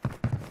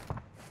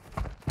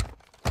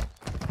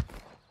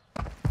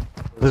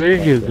 Where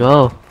did you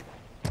go?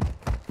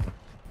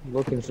 I'm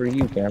looking for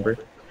you, camper.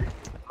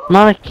 I'm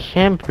not a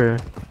camper.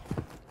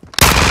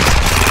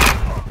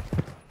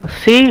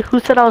 See? Who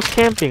said I was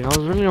camping? I was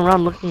running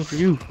around looking for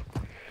you.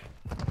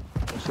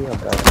 Let's see how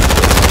bad.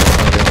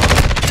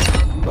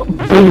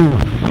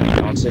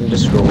 Constant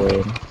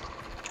destroyed.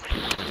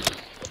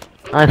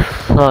 I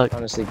suck.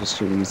 Honestly, just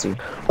too easy.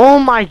 Oh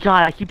my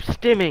god, I keep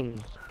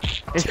stimming.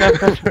 Instead of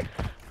pressing,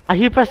 I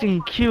keep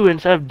pressing Q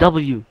instead of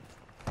W.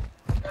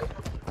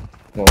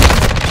 Well,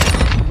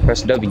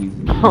 press W.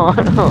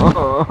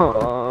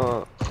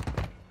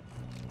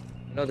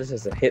 You know this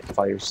is a hip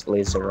fire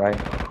laser, right?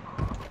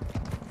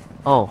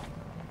 Oh,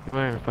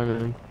 right in front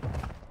of me.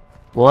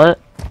 What?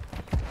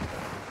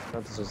 You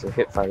know this is a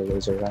hip fire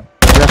laser, right?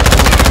 That's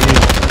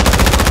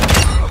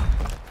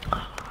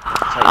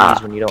That's how you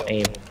use when you don't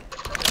aim.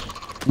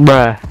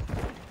 bruh.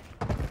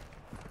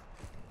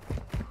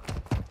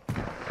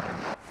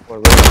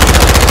 Or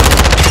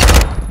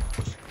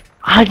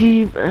How do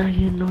you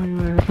know you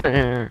were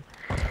there?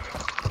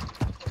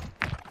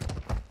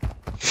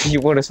 you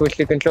want to switch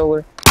the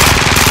controller?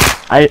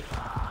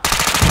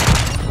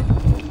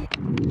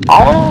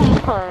 Oh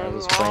I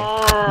was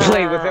my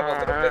playing with him a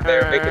little bit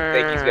there, make him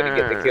think he's gonna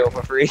get the kill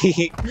for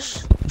free.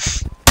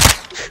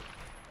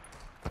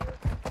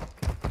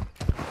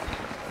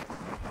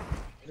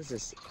 What is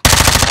this?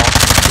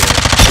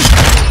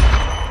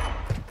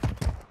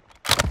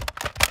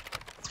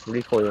 This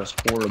recoil is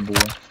horrible.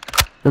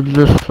 There's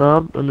the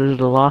sub and there's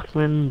the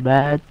Lockman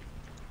bad.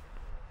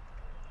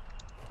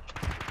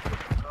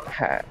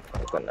 Ha,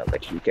 I'm gonna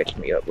let you catch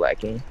me up,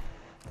 lacking.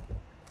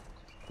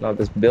 No,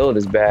 this build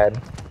is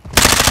bad.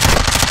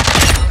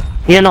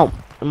 Yeah, no,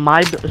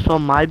 my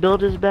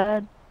build is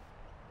bad.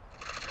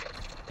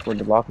 For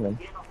the Lockman.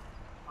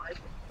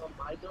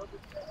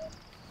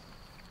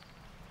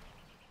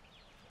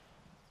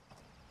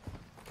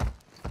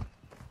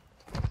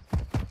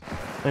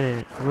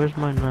 Wait, where's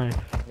my knife?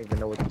 I don't even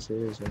know what this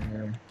is right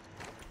here.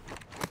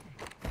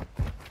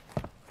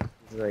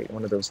 It's like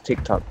one of those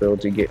TikTok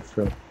builds you get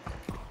from.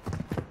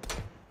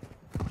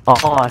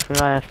 Oh, I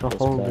forgot I have to That's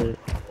hold bad. it.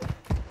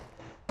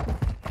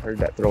 I heard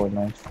that throwing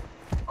knife.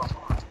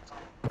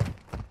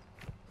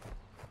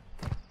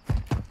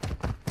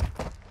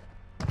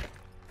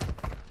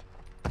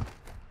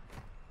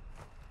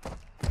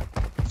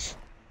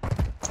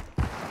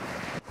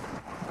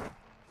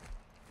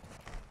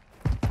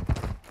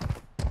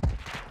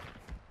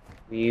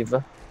 Leave.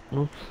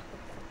 Oops.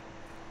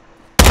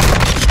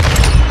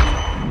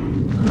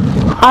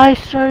 I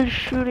started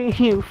shooting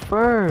you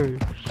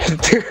first.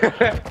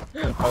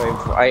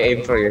 I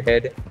aim for your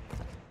head.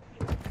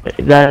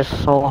 That is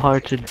so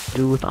hard to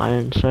do with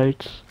iron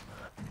sights.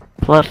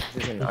 Plus,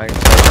 This is an iron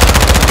sight.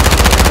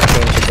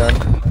 Change the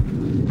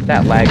gun.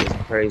 That lag is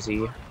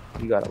crazy.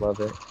 You gotta love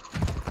it.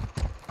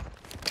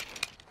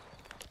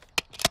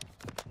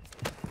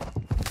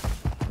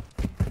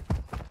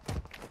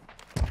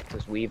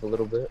 Just weave a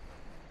little bit.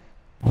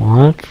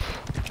 what?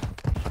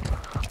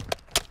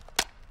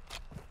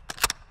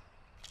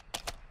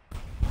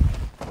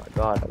 Oh my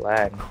god, the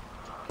lag.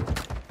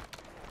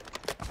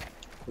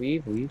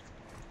 Weave, weave.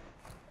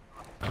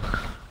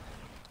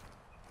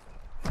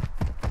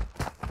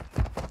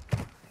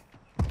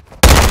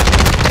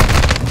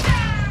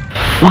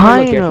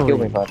 Look, you have to kill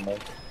me, Finally! bud, man.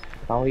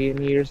 How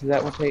many years does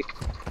that one take?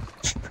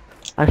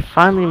 I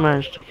finally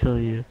managed to kill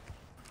you.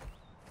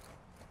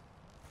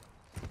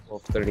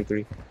 Wolf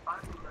 33.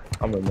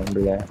 I'm gonna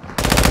remember that.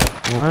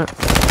 What?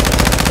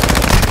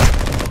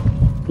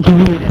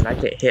 Man, I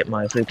get hit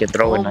my freaking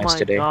throwing Oh knives my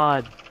today.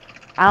 god.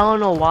 I don't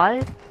know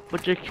why,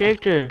 but your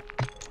character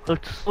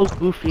looked so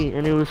goofy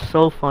and it was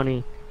so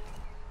funny.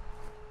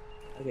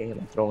 I get hit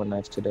my throwing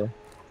knives today.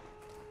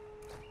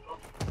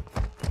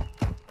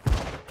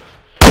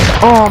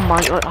 Oh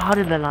my god, how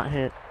did that not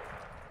hit?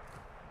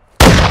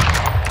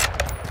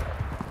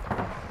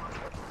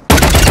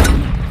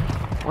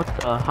 What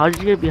the? How did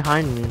you get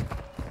behind me?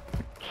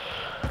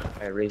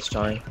 I erased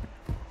time.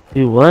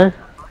 You what?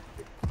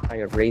 I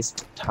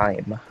erased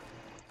time.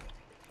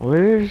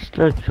 Where's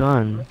the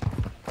gun?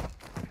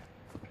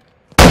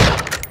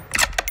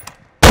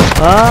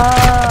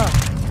 Ah!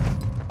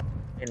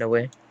 In a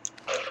way,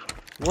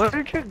 Where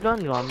did your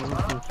gun go? I'm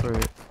looking for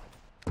it.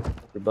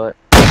 your butt.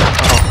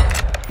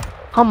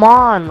 Come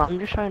on! I'm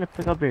just trying to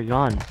pick up your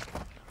gun.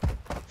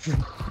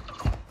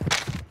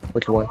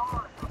 Which one?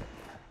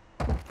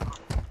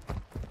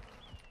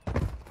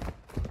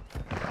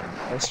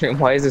 stream.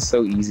 Why is this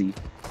so easy?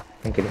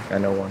 I'm kidding. I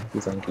know one.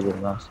 He's on keyboard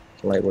and mouse.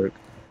 It's light work.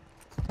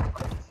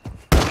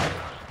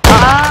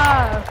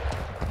 Ah!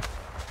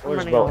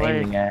 Where's bro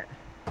aiming at?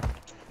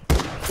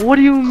 What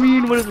do you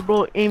mean? What is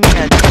bro aiming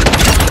at?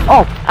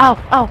 Oh! Ow!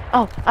 Ow!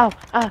 Ow! Ow!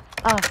 Ow!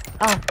 Ow!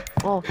 Ow!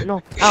 Oh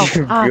no! Ow!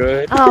 You Ow!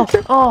 good? Ow!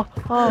 Oh!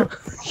 Oh!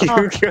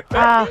 You good?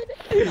 Ow!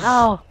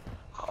 Ow!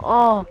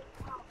 Oh!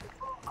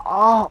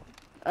 Oh!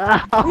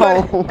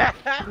 Ow!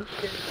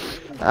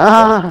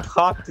 Ah!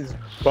 Popped his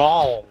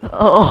ball.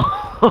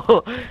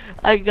 Oh!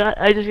 I just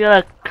got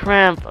a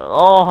cramp.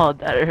 Oh,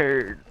 that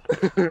hurt.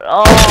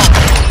 Oh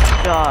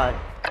God.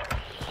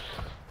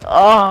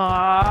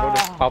 What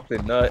just Oh! popped the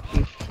nut?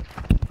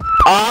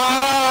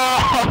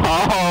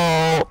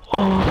 Oh!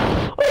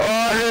 Oh,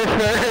 it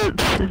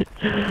hurts.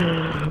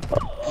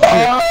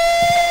 Oh!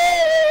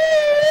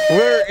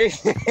 Where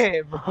is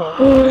it, bro?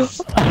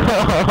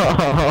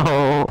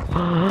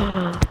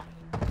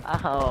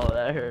 Ow,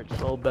 that hurts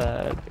so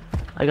bad.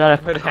 I got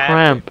a What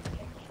cramp.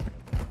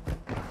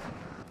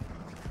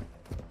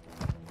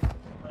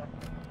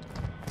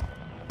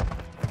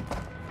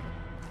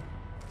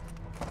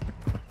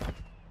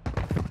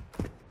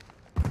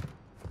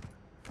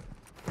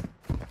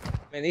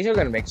 Man, these are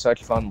gonna make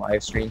such fun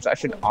live streams. I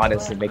should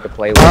honestly make a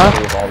playlist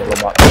with all the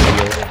robot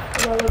videos.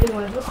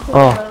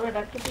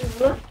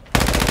 Oh.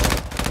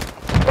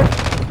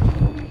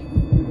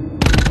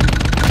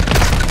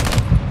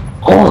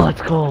 Oh,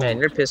 let's go. Man,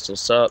 your pistols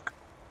suck.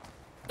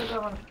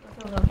 Huh?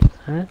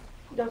 I'm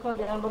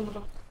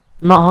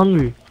not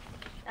hungry.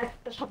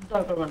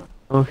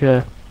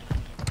 Okay.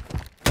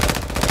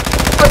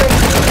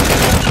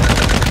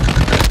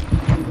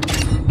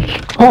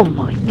 Oh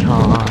my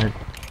God.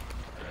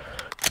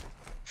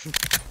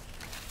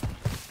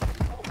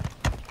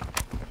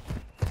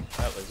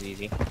 That was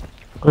easy.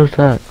 What's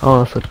that?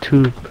 Oh, it's a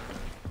tube.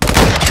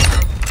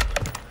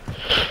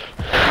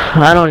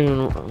 I don't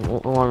even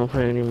want to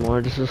play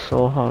anymore. This is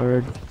so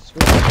hard.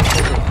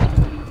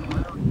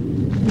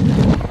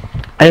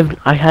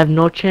 I have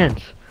no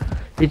chance.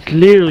 It's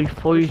literally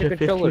 40 to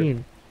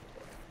 15.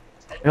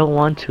 I don't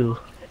want to.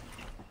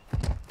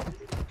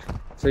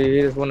 So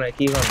you just want to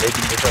keep on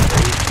making yourself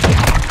ready?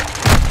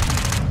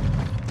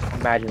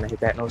 Imagine I hit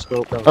that no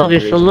scope. That was Okay,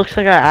 crazy. so it looks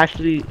like I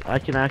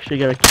can actually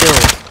get a kill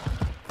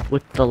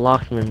with the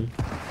Lockman.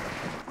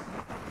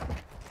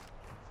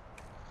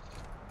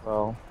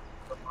 Well,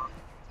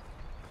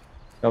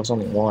 that was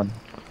only one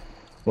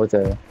with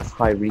a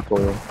high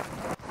recoil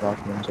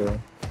Rockman, so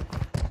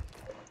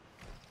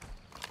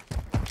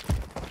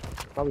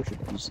probably should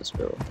use this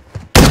build.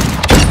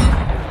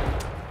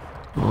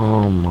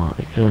 Oh my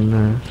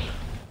goodness.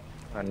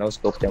 I no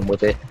scoped them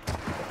with it.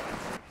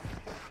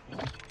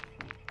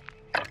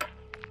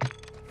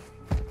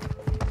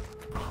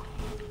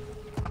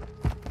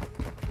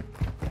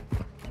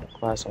 What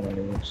class on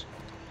it?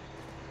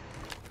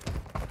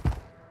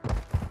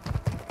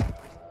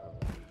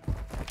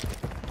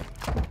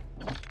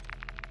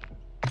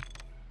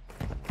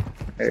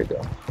 There you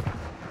go.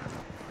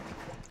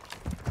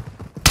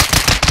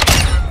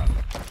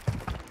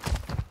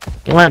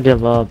 I might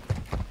give up.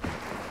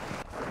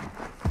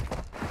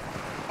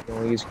 You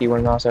want to use keyboard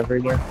and mouse ever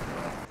again?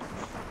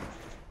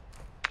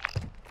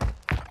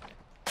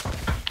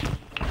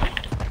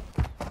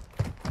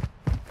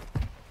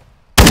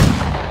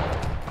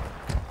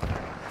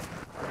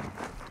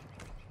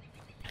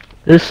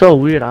 This is so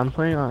weird. I'm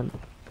playing on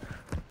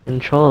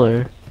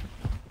controller,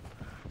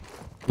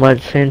 but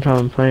at the same time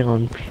I'm playing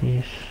on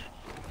PC.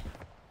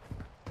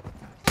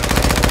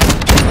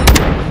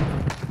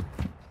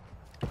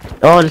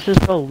 Oh, this is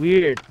so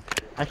weird.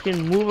 I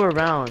can move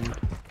around,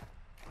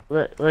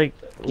 like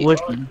with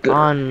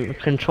on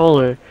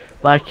controller,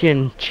 but I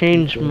can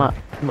change my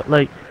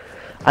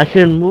I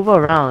can move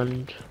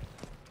around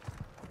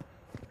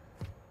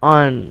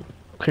on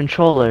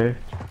controller,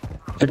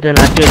 but then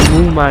I can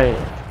move my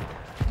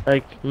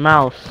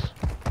mouse.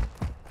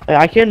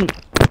 I can.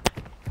 What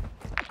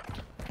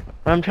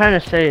I'm trying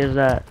to say is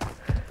that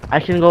I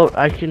can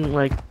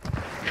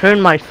turn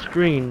my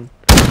screen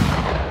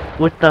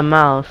with the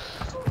mouse.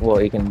 Well,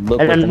 you can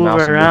look And with then the move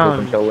mouse around.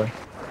 and with the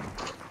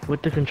controller.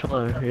 With the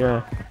controller,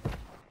 yeah.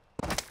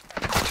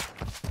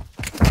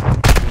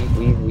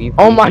 Weave,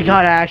 Oh my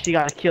God! I actually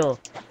got a kill.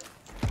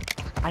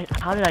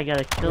 How did I get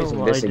a kill Using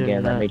while this I did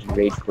again, that that? made you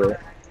rage quit.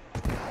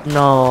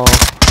 No.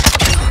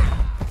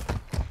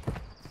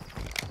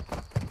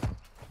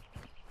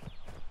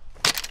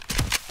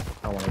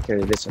 I want to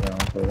carry this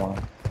around for a while.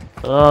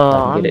 Oh, I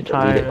can I'm get it, delete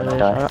tired it of when I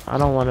this. die. I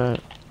don't want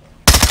to.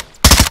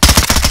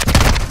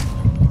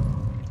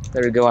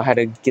 There we go, I had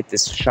to get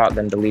this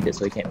shotgun deleted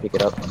so he can't pick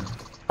it up.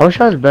 I wish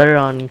I was better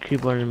on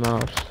keyboard and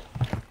mouse.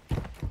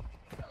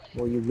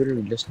 Well, you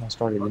literally just now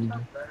started, didn't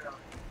you?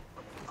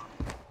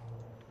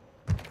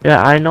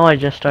 Yeah, I know I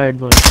just started,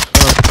 but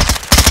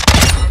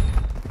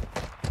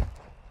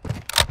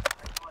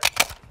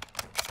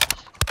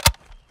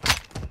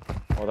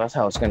Well, that's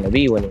how it's gonna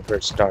be when you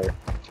first start.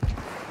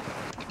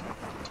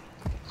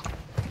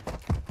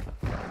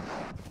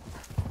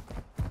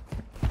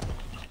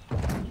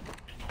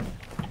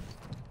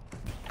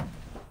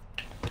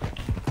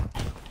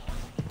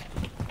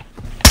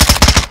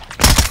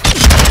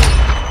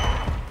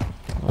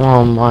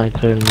 Oh my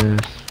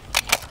goodness.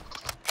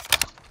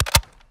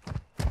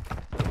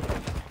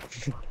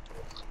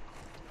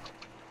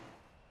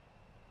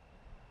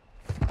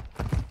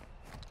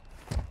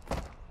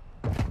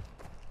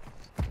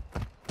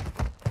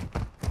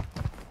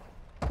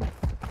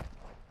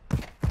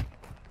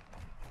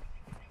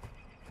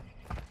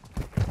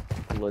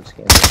 Blood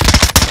skin.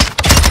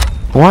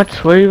 What?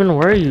 Where even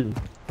were you?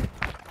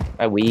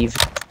 I weave.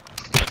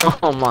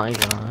 Oh my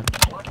god.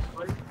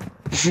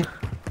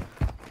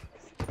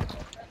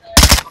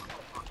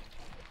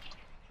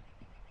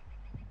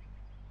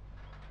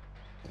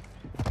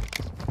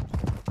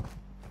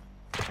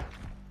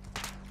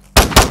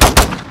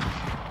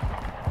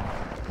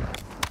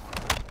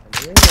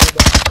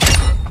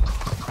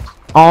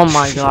 Oh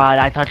my god,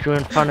 I thought you were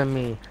in front of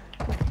me.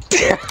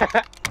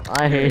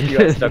 I hate You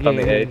got this stuck on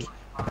the game. edge.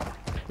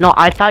 No,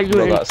 I thought you were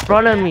Bro in got stuck.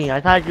 front of me.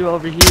 I thought you were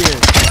over here.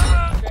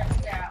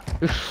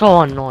 You're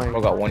so annoying.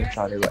 Bro got one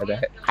shot by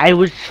that. I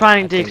was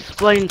trying to think-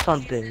 explain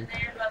something.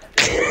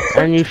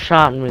 And you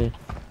shot me.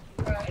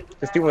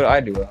 Just do what I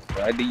do. Bro.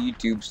 I do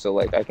YouTube so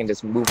like I can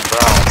just move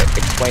around and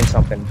explain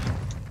something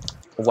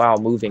while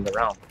moving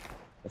around.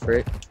 For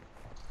it,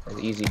 it's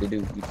easy to do.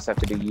 You just have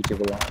to do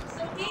YouTube a lot.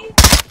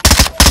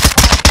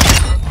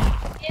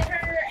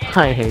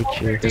 I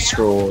hate you.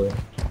 Destroy.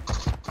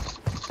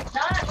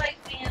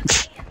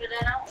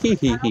 Hee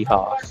hee hee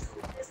ha.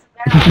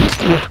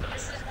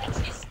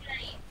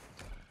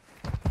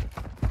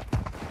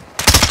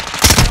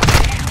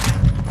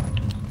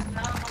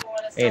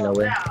 Ain't no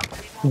way.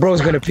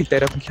 Bro's gonna pick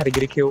that up and try to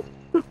get a kill.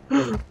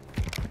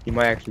 He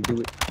might actually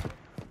do it.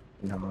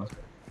 No,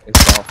 it's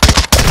awful.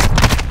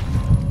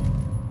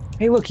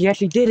 Hey, look, he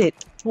actually did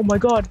it. Oh my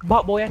god,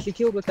 Bot Boy actually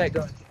killed with that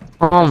gun.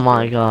 Oh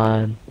my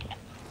god.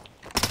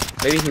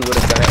 Maybe he would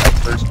have done it like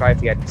first try if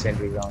he had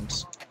incendiary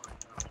rounds.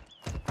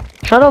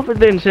 Shut up with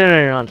the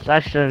incendiary rounds.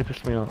 That shouldn't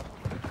piss me off.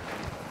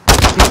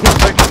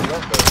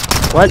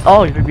 What?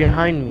 Oh, you're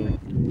behind me.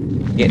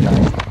 Get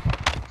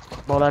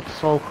knife. Well, that's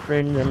so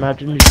cringe.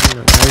 Imagine using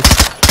a knife.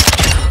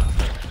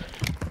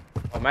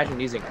 Imagine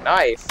using a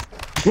knife.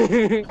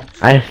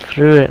 I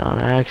threw it on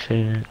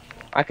accident.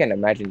 I can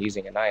imagine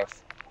using a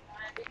knife.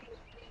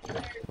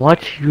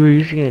 What? You were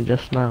using it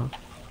just now.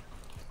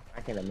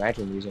 I can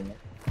imagine using it.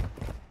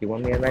 You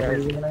want me to imagine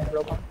using a knife,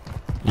 robot?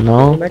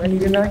 No. Imagine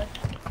using a knife?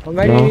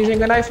 Imagine No.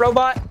 using a knife,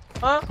 robot?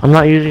 Huh? I'm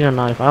not using a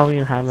knife. I don't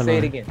even have a Say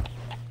it knife. again.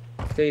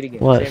 Say it again.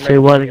 What? imagine Say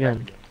what using a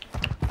again?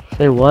 knife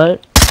Say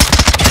what?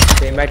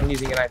 Say imagine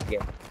using a knife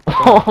again.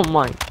 Oh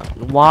my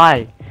god.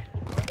 Why?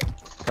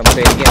 Come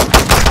say it again.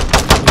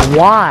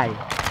 Why?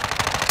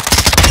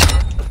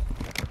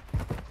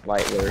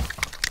 Light work.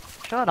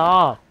 Shut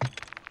up.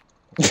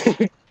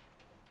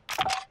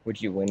 Would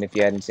you win if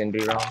you had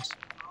incendiary rounds?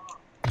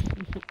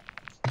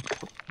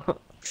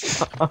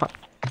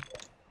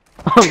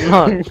 I'm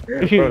not.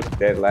 Bro's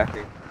dead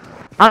laughing.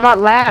 I'm not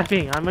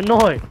laughing. I'm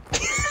annoyed.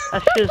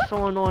 That shit's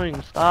so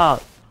annoying.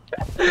 Stop.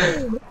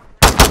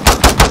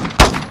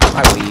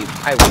 I leave.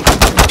 I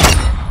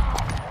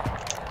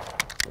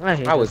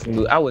hate I this game.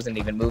 wasn't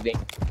even moving.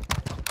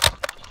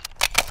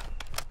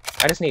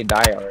 I just need to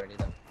die already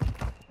though.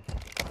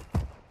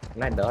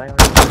 Can I die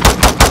already?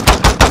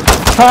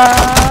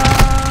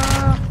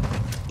 Ah!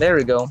 There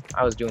we go.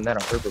 I was doing that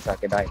on purpose. I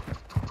could die.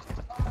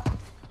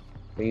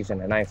 We're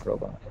using a knife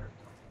robot.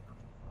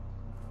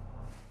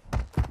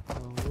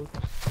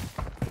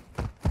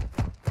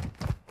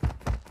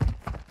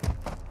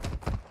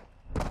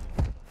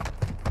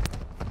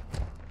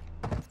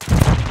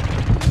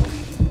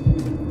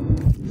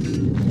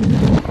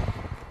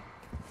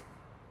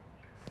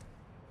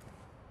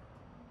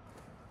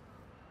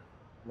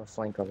 I'm gonna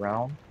flank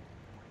around.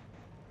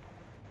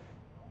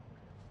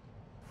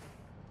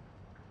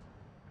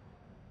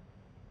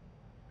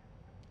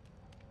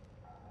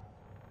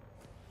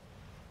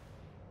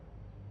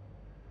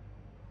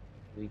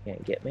 You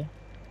can't get me.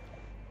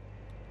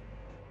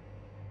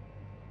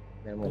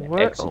 Then I'm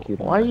gonna execute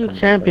him. Why are you Come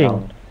back camping?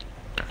 around.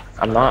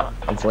 I'm not.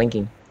 I'm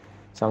flanking.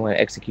 So I'm gonna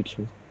execute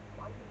you.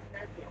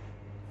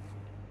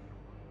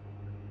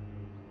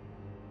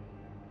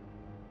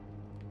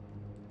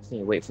 Just need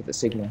to wait for the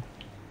signal.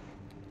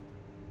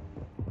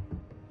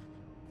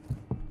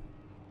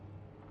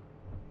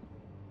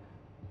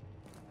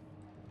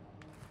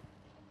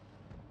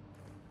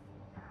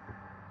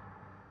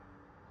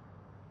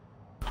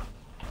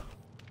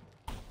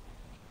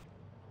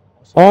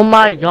 Oh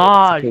my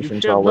god, you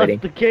Notifications should have while waiting.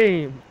 left the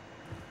game.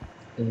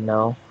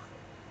 No,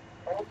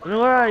 Where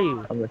are you?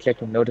 I'm gonna check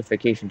the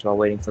notifications while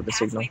waiting for the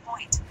signal.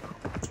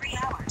 3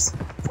 hours,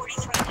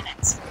 43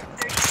 minutes, 30 seconds.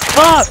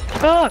 Fuck!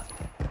 Fuck!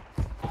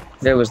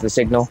 There was the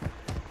signal.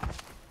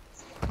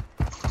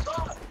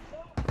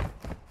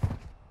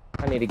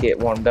 I need to get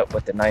warmed up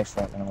with the knife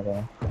right now,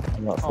 though.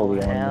 I'm not Oh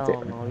fully on hell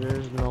with it. no,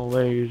 there's no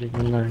way you're using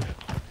a knife.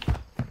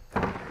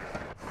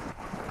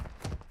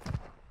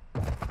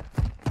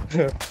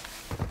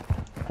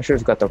 I should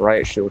have got the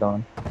riot shield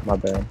on. My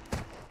bad.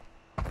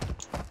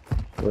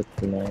 Would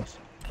be nice.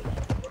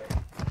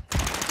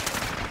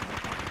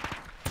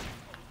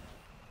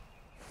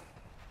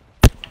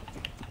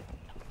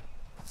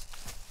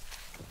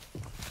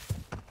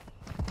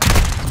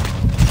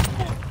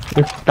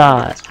 It's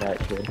that. That's fat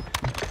kid.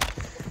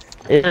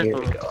 Ew. Here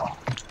we go.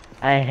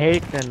 I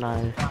hate the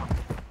knife.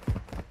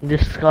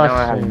 Disgusting. Now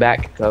I have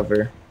back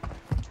cover.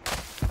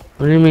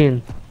 What do you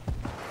mean?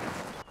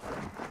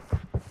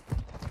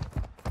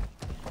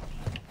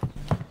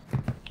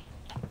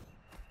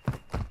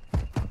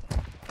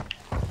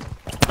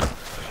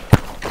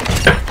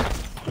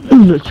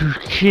 You're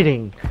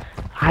kidding.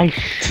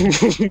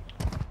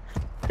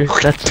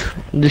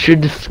 You're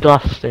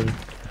disgusting.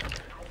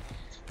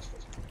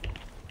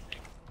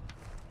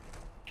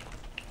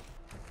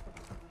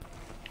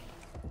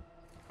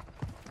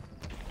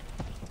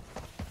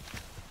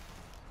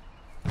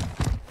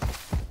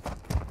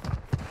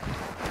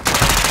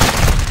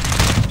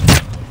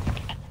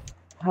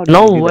 How did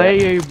No you do way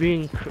that? you're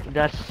being.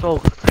 That's so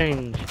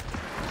cringe.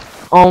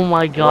 Oh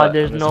my god, What?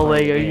 there's I'm no just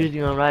way playing you're the game.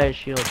 using a riot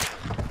shield.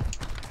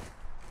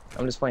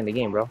 I'm just playing the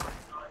game, bro.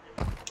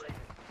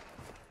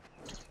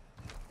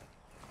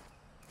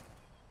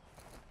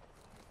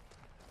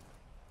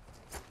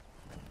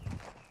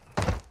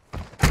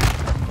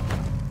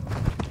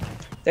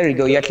 There you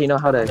go. You actually know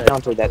how to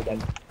counter that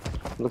thing.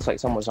 Looks like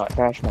someone's not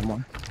trash no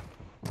more.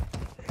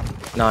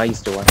 No, I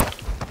used to one.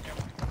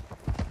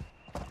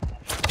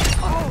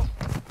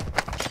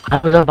 I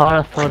was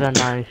about to throw that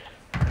knife.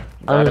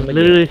 I Got was him again.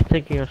 literally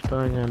thinking of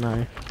throwing a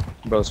knife.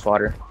 Bro's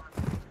fodder.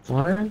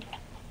 What?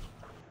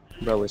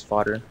 Bro is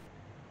fodder.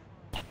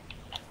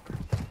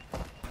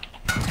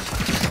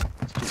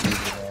 It's too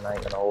easy, man. I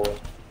ain't gonna hold.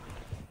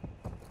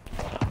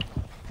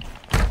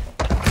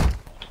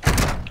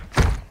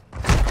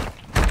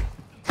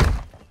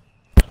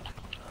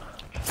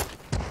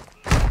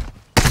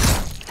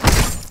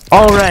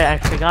 Oh right, I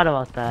forgot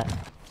about that.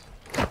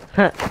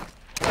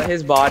 Cut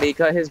his body,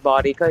 cut his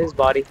body, cut his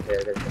body.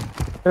 There, there, there.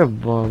 You're a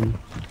bum.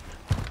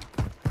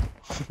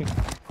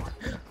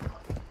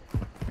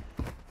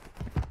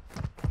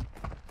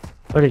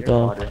 Where'd it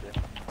go? Fodder.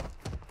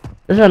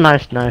 This is a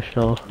nice knife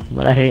though,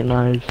 but I hate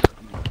knives.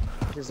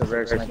 This is the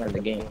rarest knife in the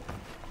game.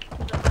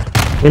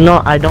 You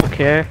know, I don't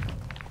care.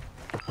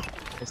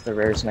 It's the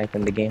rarest knife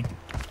in the game.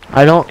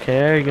 I don't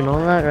care, you know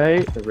that, right?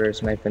 It's the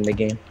rarest knife in the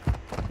game.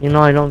 You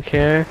know I don't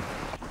care.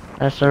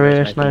 That's the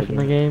rarest knife in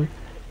the game.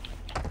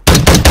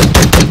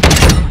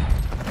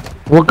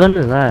 What gun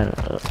is that?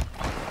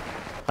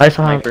 I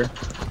saw him. Sniper.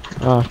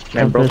 Oh,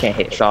 Man, bro Tempest. can't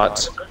hit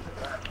shots.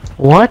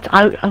 What?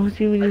 I was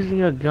even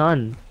using a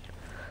gun.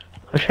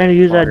 I was trying to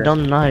use Fodder. that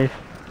dumb knife.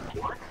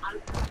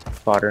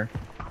 Fodder.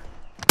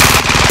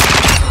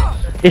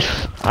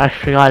 I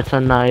forgot it's a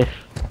knife.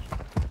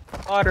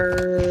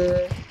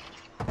 Fodder.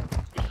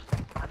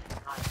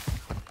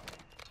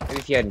 Maybe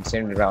if you had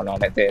Incendiary round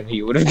on it, then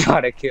he would have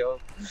got a kill.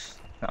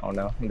 I don't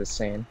know. I'm just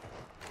saying.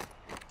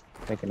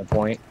 Making a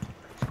point.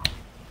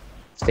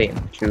 Stating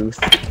the truth.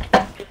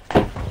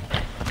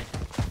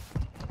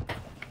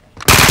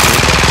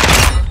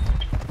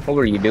 What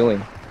were you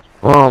doing?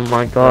 Oh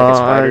my god,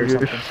 spider or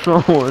you're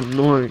so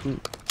annoying.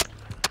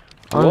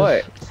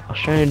 What? I was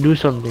trying to do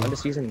something. I'm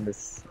just using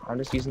this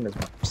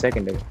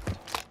secondary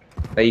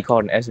that you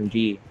called an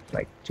SMG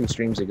like 2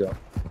 streams ago.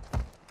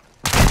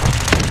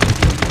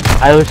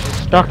 I was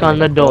stuck on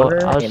the door.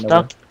 Corner, I was in the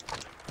stuck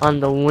on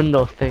the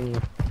window thing.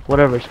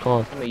 Whatever it's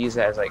called. I'm gonna use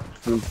that as like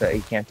proof that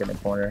you camped in the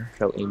corner.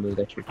 Show Emu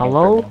that you're camped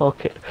Hello? right now.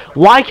 Okay.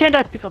 Why can't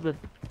I pick up the...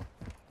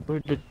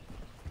 Where the...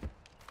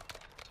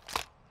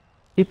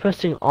 Keep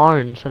pressing R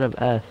instead of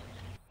F.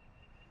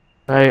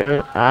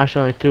 I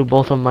actually threw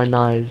both of my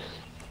knives.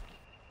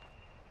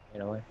 You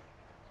know what?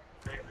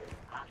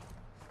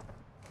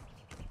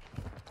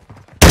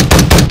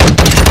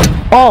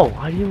 Oh!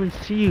 I didn't even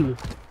see you.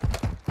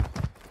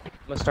 I'm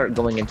gonna start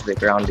going into the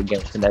ground again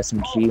with an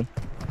SMG.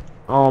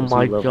 Oh Because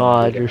my we love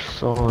god, them. you're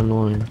so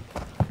annoying.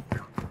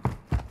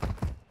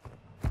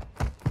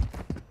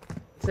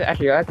 So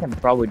actually, I can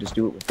probably just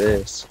do it with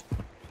this.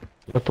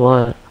 With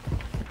what?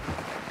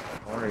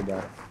 Don't worry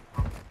about it.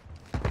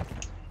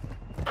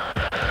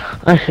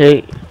 I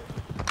hate...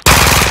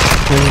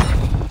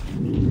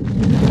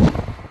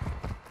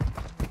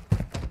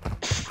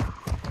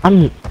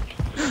 I'm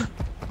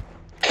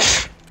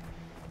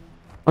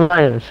not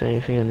gonna say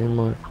anything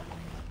anymore.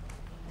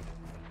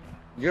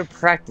 You're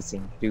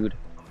practicing, dude.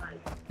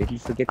 Did you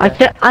forget I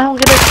that? don't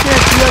get a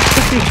chance. You have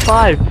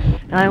 55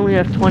 and I only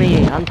have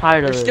 28. I'm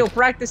tired of You're it. still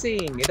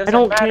practicing. It doesn't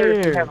don't matter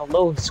if you care. have a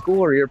low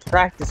score. You're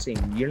practicing.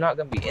 You're not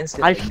gonna be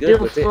instantly I good still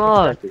with it. It's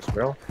suck. practice,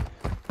 bro.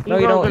 No,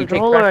 Even you on don't. You take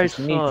controller, I practice.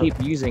 You need to suck.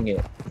 keep using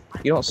it.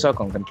 You don't suck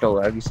on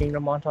controller. Have you seen the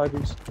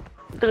montages?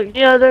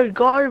 Yeah, they're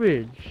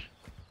garbage.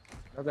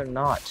 No, they're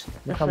not.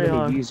 Look Yes, how they many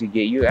are. views you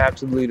get. You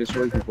absolutely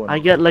destroy people. I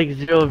get like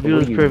 0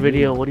 views do you per mean?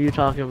 video. What are you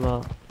talking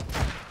about?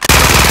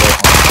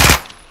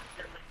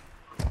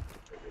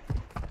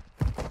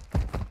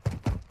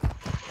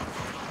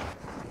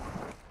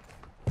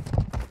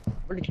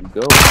 Where did you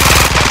go?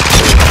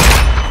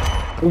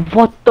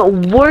 What the?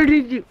 Where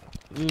did you?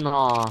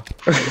 Nah.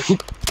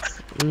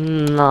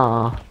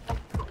 Nah.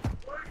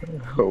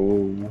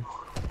 Oh.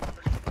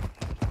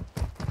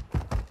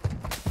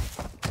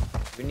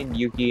 We need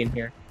Yuqii in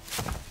here.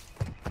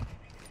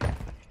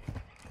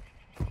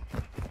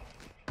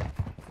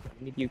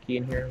 Need Yuqii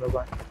in here,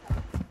 robot.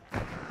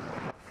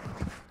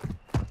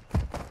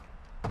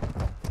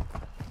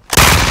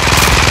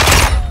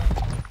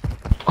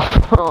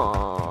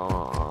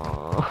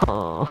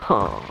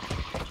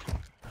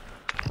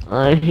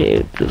 I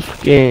hate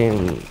this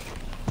game.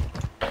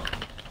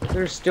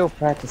 They're still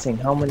practicing.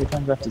 How many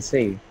times do I have to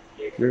say?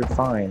 You're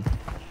fine.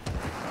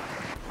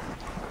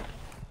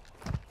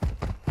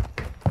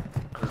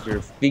 Because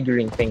you're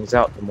figuring things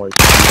out the more you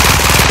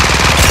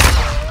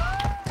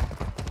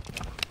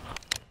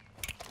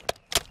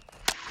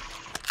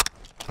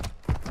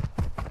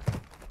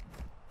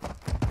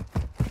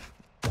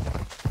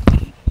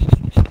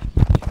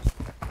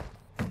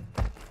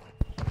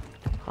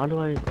How do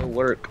I? It'll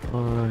work.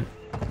 Alright.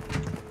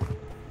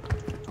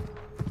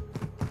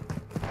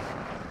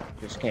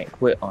 Just can't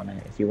quit on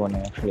it if you want to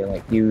actually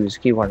like use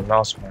keyboard and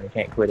mouse more. You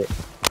can't quit it.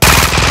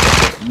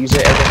 Use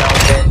it every now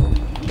and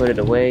then. Put it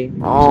away.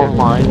 Oh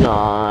my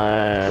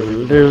god.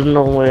 There's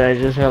no way I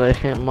just had a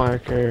hit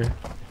marker.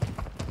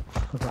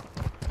 He's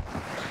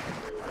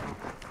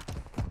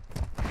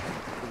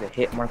a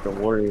hit marker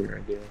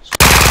warrior, I guess.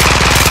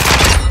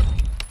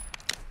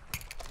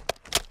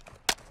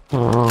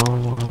 Oh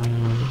my god.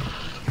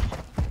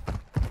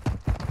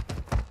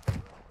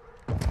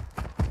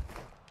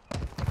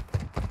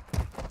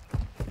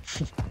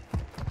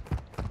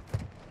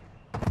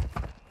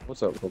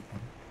 What's up, Pokemon?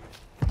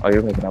 Oh,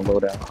 you're making a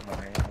loadout.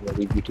 Alright, I'm gonna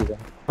leave you to that.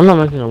 I'm not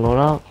making a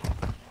loadout.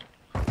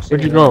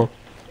 Where'd you go?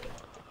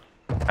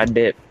 I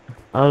did.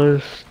 I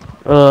was,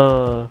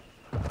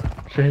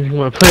 changing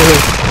my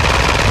playlist.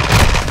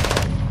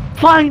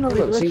 Finally,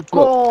 Look, let's see,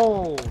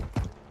 go!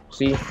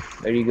 See?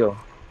 There you go.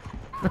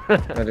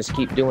 Now just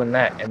keep doing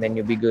that, and then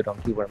you'll be good on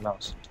keyboard and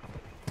mouse.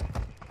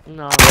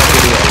 No.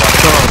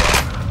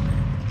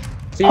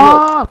 See, look.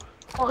 Ah!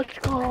 Let's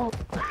go!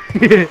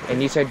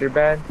 And you said you're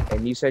bad?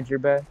 And you said you're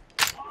bad?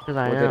 Cause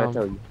What I did I am.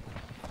 tell you?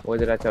 What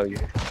did I tell you?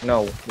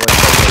 No, what did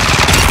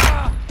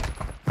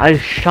I I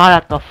shot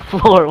at the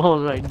floor. What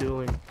was I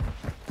doing?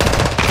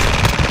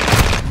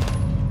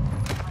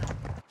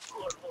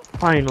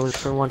 Finally,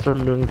 for once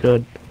I'm doing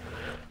good.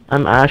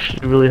 I'm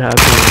actually really happy.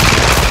 tell you?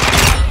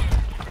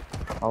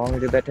 How long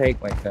did that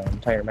take? Like the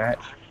entire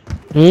match?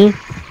 Hmm?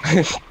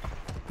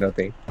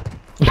 Nothing.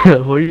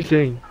 What are you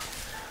saying?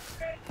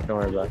 Don't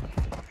worry about it.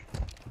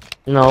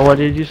 No, what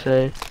did you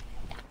say?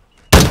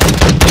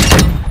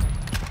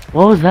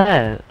 What was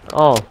that?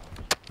 Oh,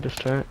 just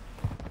turn.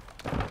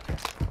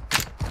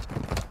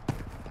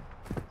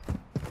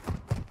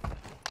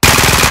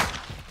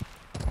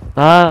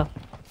 Ah!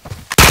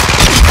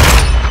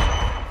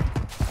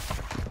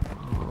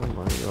 Oh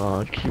my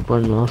god,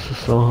 keyboard and mouse is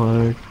so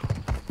hard.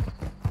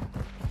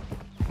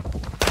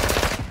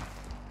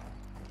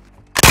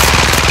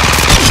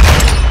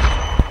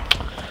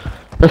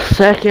 The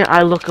second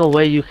I look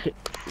away, you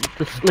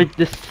like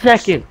the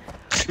second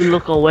you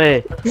look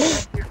away,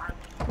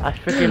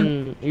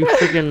 you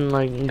freaking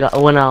like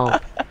went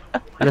out.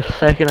 The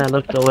second I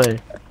looked away.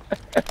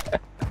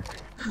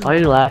 Why are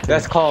you laughing?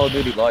 That's Call of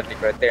Duty logic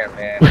right there,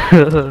 man.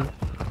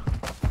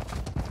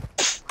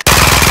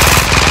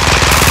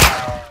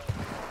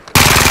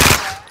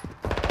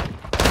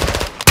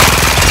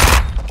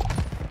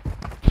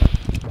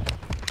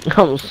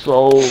 I'm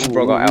so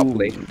Bro got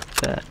outplayed.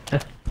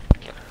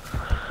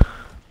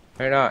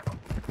 You're not.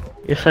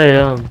 Yes, I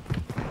am.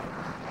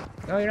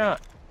 No, you're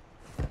not.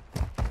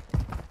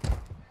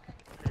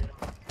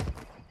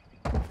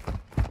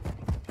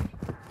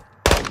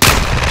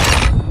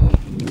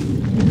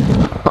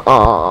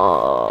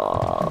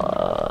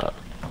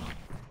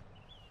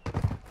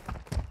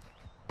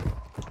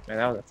 Man,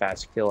 that was a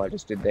fast kill I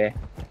just did there.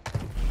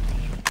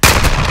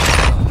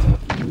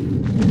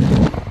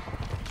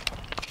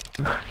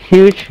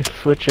 You should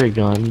switch your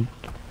gun.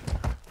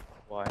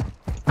 Why?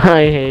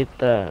 I hate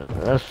that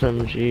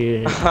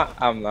SMG.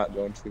 I'm not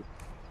going to.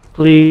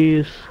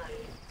 Please.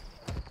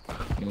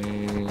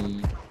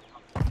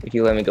 If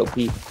you let me go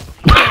pee.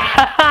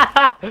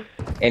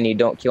 And you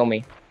don't kill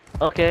me.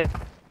 Okay.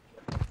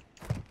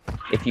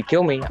 If you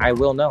kill me, I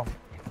will know.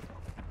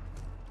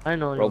 I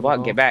know. Robot,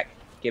 know. get back.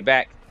 Get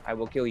back. I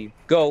will kill you.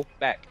 Go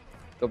back.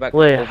 Go back.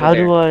 Wait, over how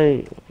there. do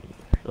I?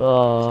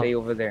 Stay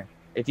over there.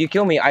 If you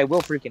kill me, I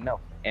will freaking know.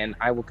 And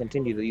I will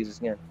continue to use this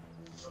gun.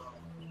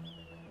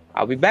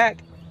 I'll be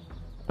back.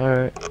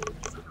 Alright.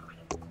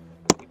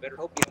 You better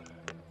hope you.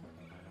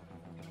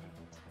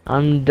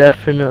 I'm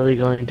definitely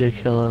going to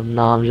kill him.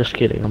 No, I'm just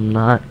kidding. I'm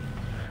not.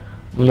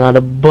 I'm not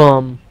a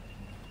bum.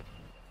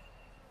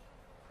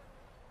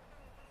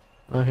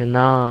 Okay,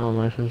 now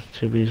my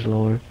sensitivity is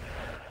lower.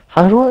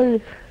 How do I?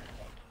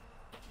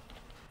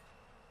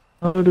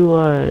 How do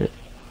I?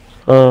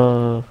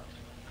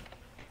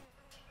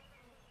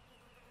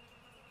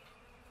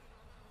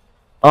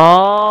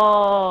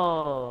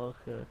 Oh,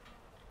 okay.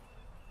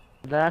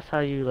 That's how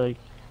you like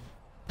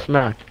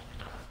smack.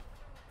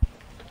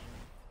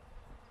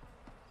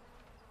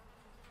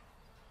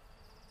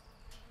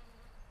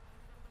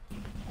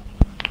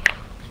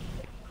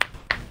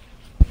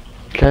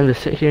 Time to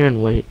sit here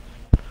and wait.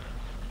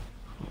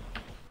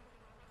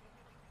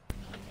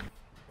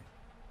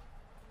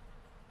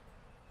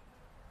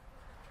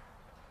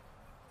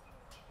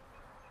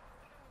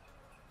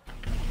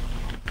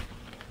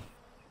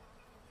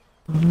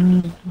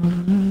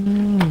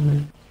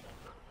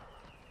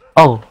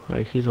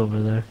 like he's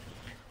over there.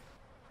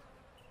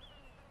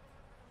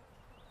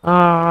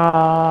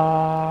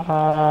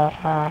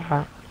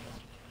 Ah.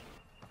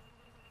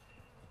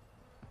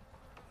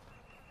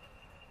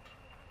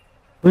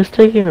 What's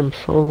taking him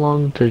so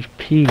long to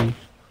pee?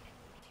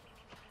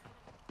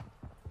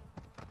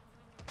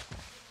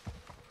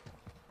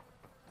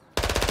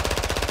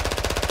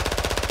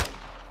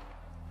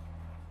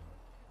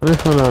 I'm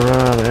just gonna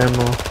run out of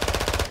ammo.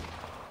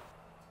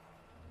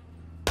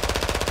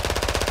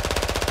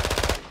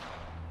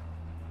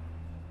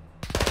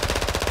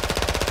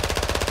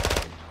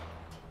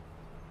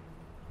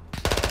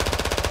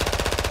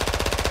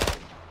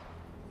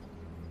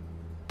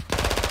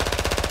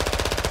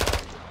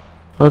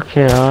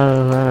 Okay, out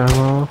of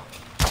ammo.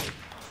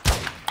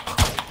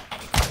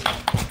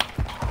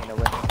 You know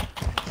what?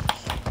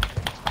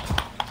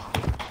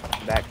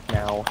 Back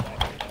now.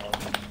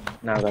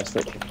 Now I gotta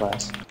switch to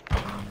class.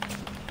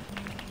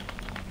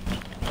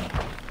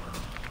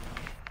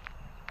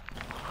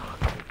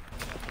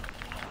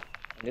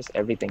 I guess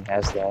everything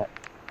has that.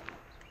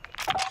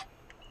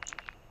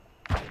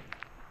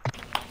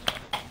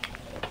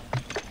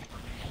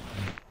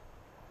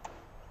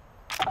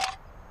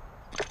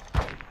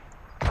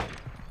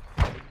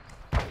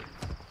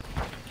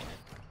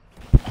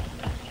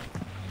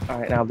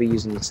 Alright, now I'll be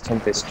using this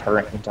Tempest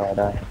turret until I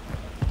die.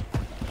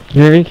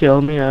 You didn't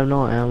kill me, I have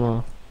no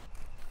ammo.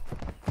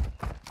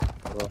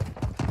 Well,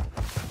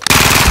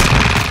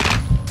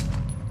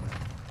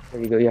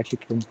 there you go, you actually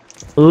killed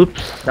me.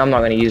 Oops. Now I'm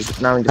not gonna use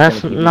it. Now I'm just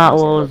That's gonna keep not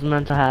using what it. was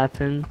meant to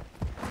happen.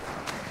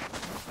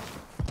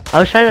 I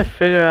was trying to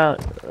figure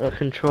out a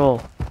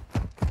control.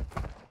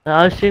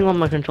 I was seeing what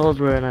my controls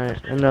were and I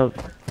ended up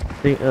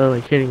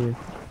like hitting you.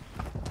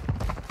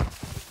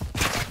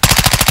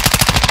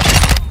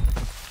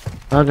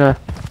 Okay.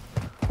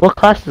 What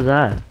class is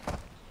that?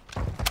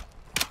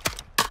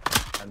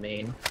 My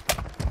main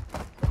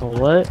A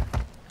what?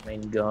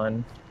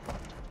 gun.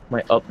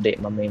 Might update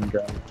my main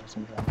gun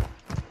sometime.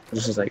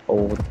 This is like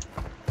old.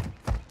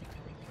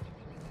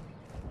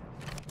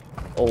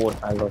 Old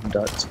I love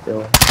dots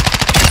bill.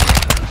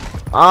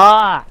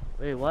 Ah!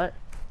 Wait, what?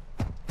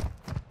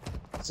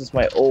 This is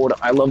my old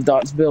I love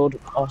dots build,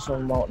 also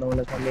known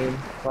as my main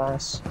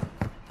class.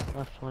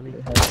 That's funny.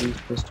 It has these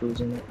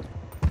pistols in it.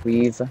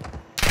 Weave.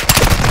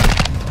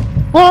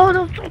 Whoa,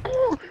 that was so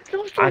cool! That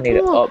was so I need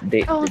cool! to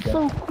update That was the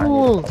so gun.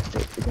 cool! I need to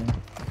update the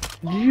gun.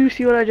 Did you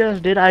see what I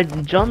just did? I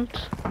jumped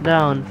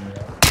down,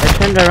 I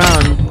turned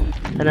around,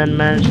 and then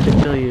managed to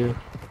kill you.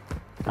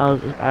 That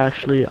was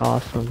actually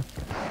awesome.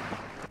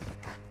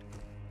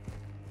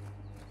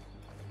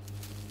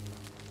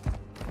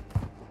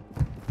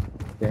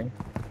 Okay.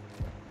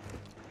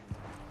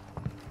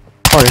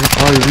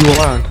 Oh, you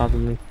are on top of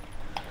me.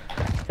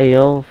 Hey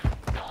yo,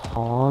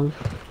 pause.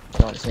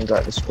 Johnson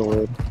got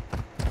destroyed.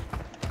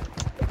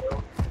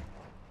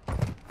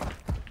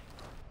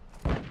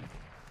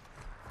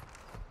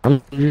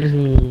 I'm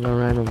using a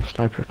random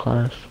sniper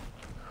class.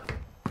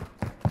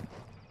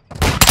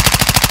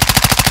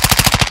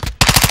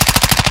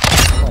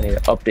 I need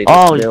to update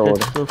Oh, this you build.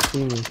 can still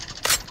see me.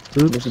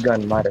 This Oops.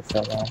 gun might have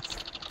fell off.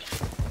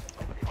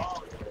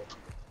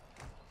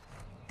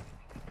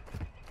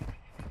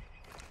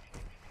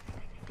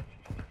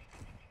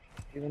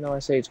 Even though I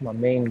say it's my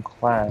main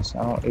class,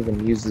 I don't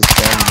even use this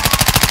gun.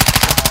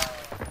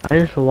 I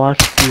just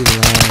watched you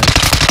live.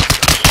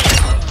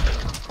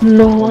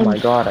 No, Oh my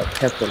god, I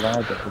kept the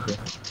lag up again.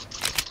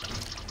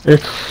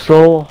 it's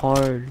so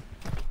hard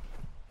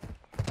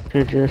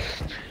to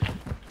just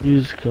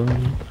use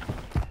gun.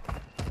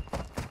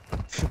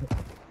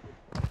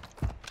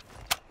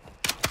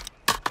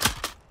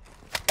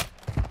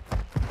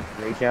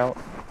 Rage out.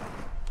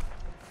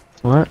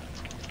 What?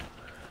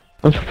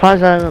 I'm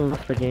surprised I haven't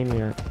left the game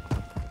yet.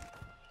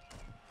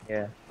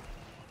 Yeah.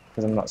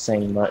 Because I'm not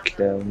saying much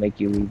to make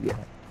you leave yet.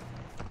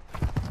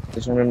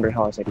 Just remember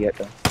how I said yet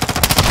though.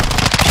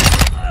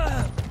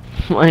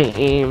 My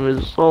aim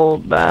is so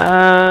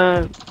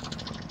bad.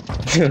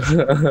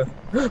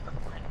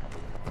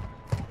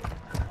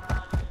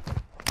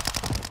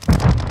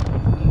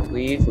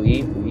 Leave.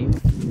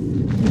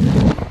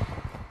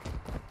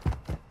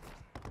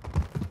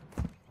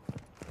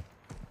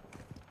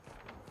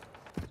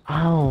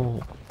 Ow.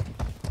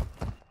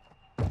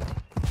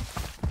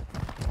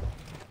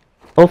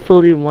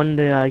 Hopefully one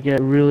day I get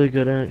really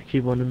good at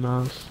keyboard and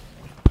mouse.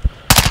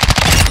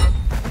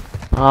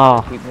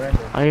 Oh, Keep running.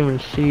 I didn't even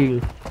see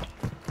you.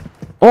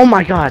 Oh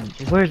my god,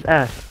 where's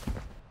F?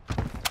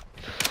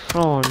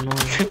 So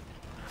annoying.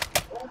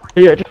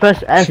 Yeah, just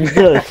press F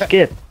to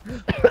skip.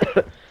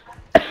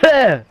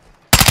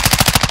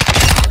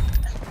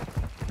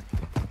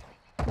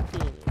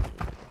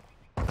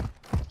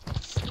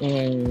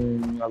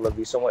 I love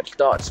you so much,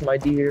 Dots, my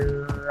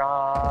dear.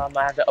 I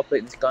have to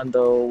update this gun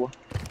though.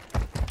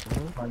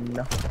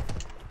 Fun.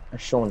 I'm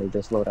showing her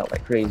this loadout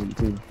like crazy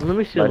too. Let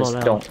me see But I the just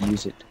loadout. don't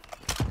use it.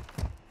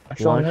 I'm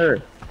showing What?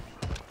 her.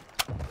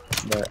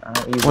 But I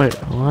don't use Wait, it.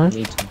 what? I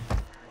need to.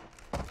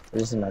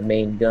 This is my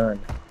main gun.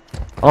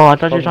 Oh, I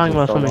thought you were talking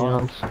about Probably something fell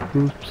else.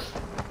 Oops.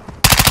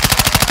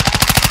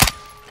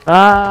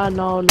 Ah,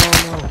 no, no,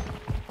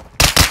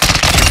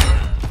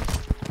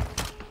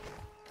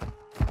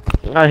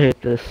 no. I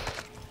hate this.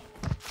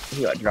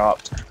 He got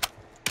dropped.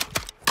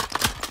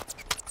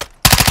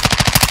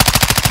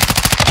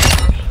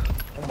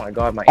 Oh my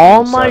god, my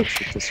All aim my sucks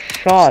with this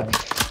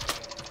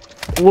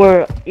shots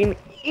were an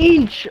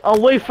inch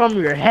away from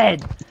your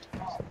head.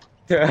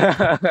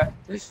 I'm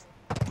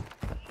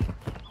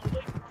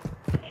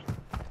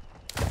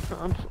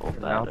so Your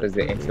bad. mouth at is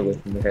the this inch away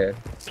game. from your head.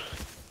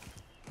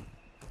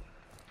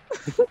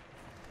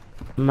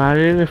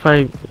 Imagine if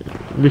I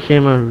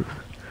became a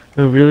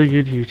really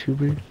good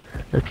YouTuber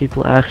that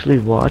people actually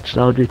watch.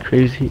 That would be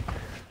crazy.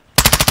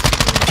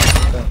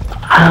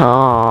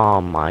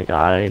 Oh my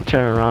god,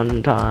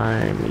 turnaround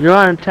time. You're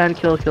on a 10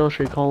 kill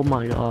streak. Oh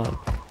my god.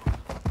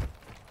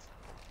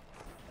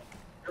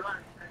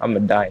 I'm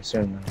gonna die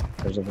soon though.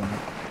 There's a limit.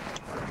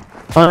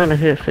 I'm gonna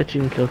hit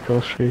 15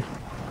 kill streak.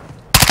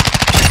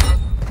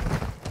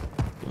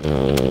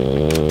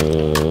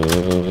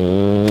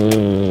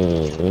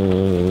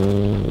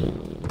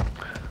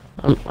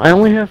 I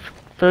only have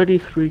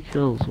 33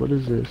 kills. What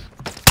is this?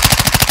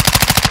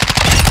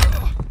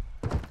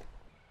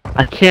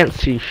 I can't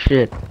see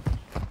shit.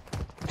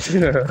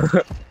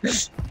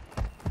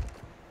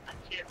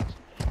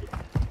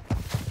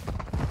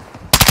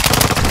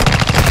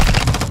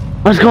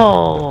 Let's I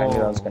go!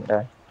 knew I was gonna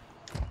die.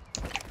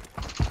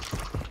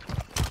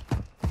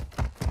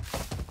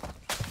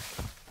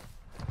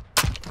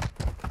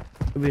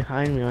 You're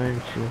behind me,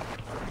 aren't you?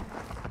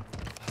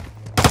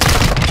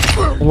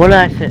 What did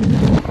I say?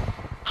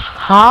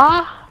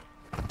 Huh?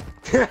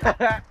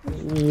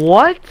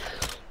 What?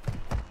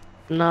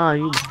 Nah,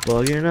 you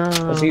bugging out.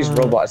 Let's use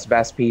robots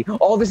fast speed.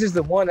 Oh, this is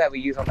the one that we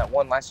used on that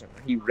one last one.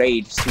 He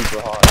raged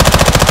super hard.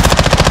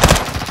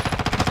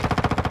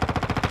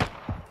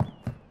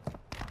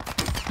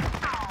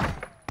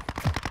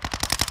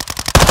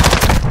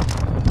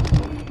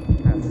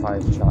 I have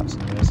 5 shots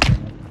in this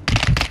game.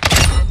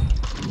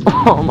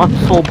 Oh, I'm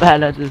so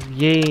bad at this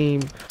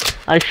game.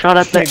 I shot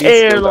at the Maybe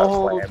air still the got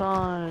whole slammed.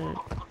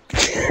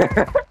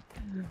 time.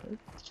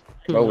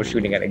 Bro was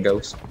shooting at a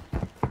ghost.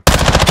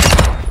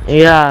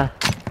 Yeah,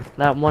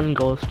 that one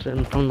ghost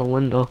in from the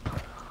window.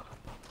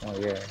 Oh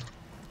yeah.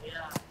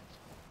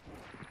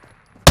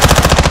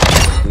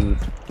 Leave.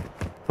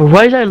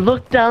 Right, I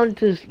look down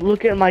to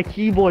look at my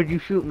keyboard, you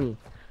shoot me.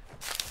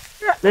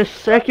 The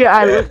second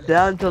I look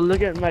down to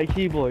look at my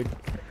keyboard.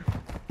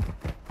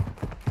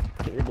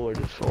 Keyboard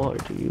is so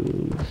hard to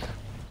use.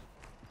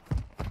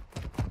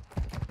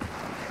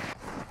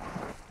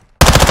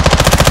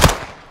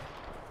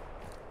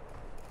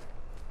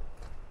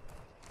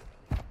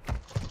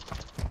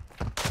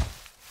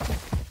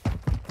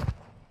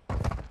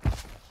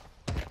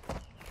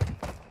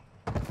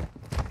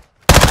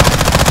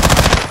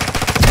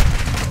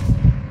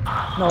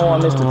 No, I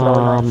missed the throw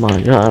Oh knife.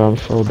 my god, I'm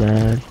so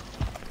bad.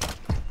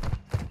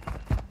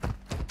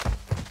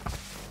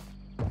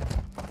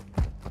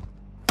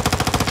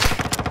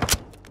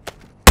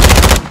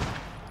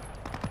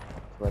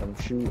 Let him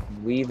shoot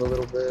and leave a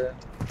little bit.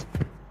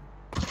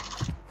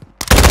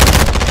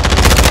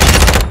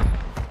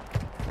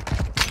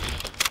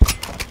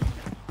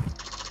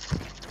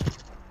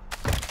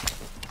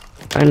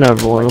 I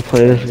never want to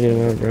play this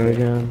game ever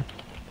again.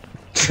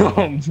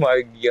 Oh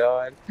my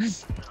god.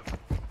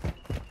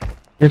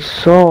 It's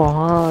so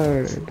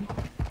hard.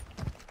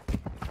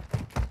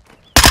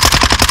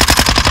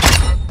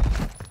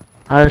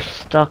 I was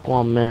stuck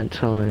while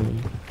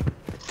mantling.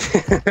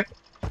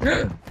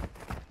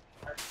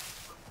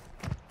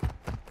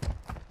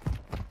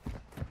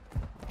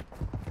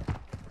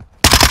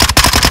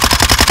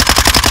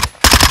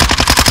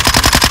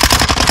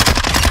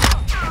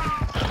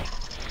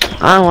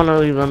 I want to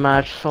leave the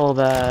match so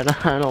bad.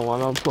 I don't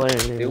want to play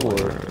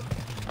anymore.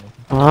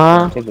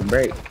 Huh? Take a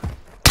break.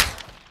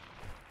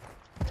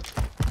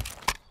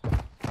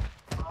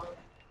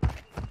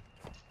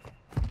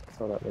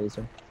 Saw that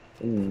laser.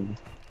 Ooh.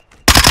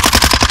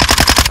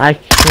 I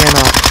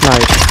cannot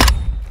snipe.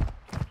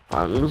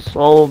 I'm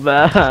so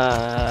bad.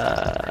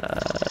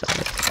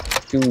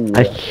 Dude.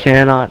 I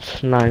cannot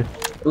snipe.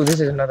 Ooh, this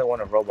is another one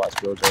of robots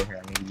builds right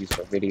here. I need to use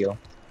for video,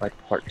 like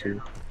part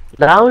 2.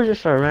 That was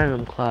just a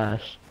random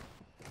class.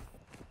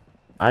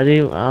 I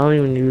don't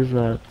even use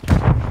that.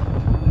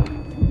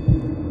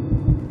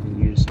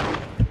 Use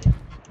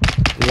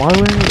Why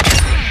would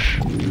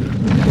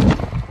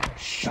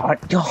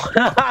shotgun.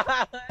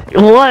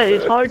 What?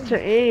 It's hard to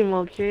aim,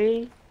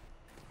 okay?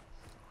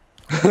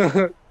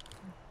 It's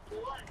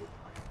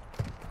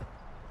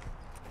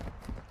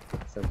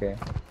okay.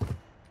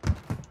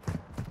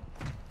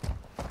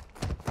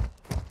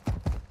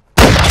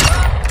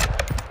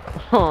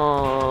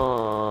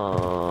 Oh.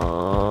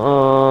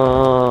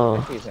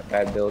 Actually, it's a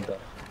bad build though.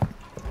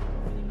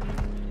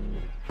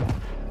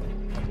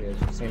 Okay,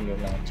 it's same your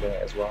mount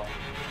as well.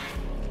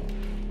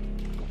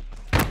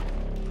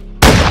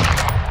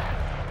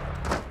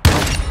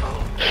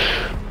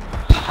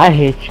 I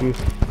hate you.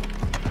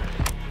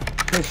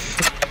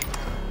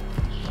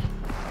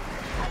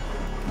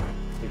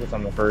 Because I'm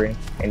I'm a furry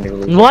and you're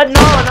losing. What?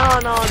 No, no,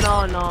 no,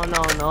 no, no,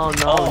 no, no, no,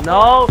 Oh,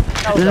 no,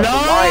 that was a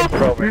line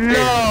throw right there.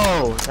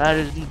 no. That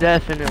is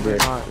definitely Good.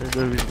 not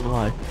the reason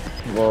why.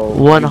 Well,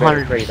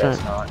 100%.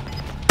 That's not.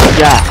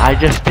 Yeah, I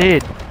just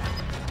did.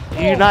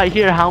 Do you not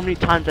hear how many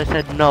times I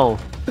said no?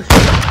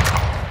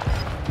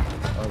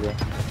 Okay.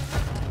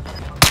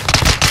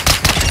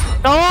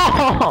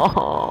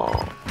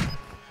 No!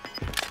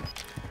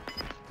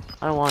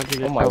 I want to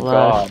get Oh my the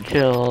last God.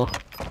 kill.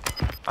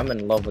 I'm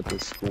in love with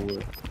this score.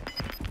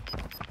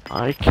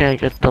 I can't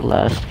get the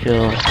last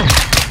kill.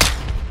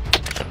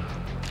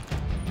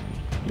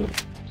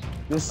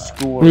 This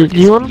score Wait, do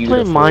you want wanna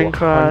play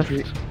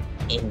Minecraft?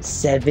 In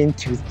 7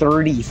 to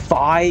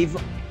 35.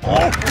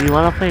 Oh, Do you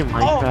wanna play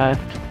Minecraft?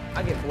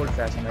 I get bored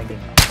fast on that game.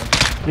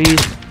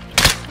 Please?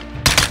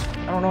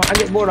 I don't know. I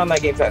get bored on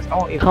that game fast. I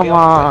won't even Come be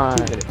on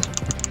for on. 2 minutes.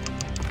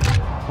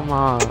 Come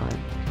on.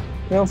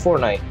 You know,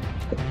 Fortnite.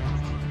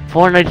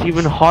 Fortnite's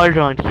even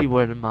harder on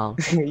keyboard and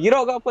mouse. You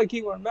don't gotta play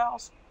keyboard and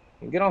mouse.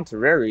 You get on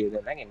Terraria,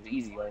 then that game's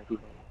easy on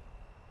keyboard.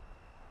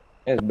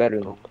 It's better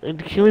than.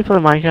 Can we play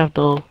Minecraft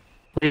though?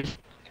 Please?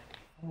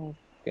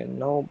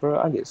 No, bro.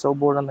 I get so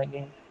bored on that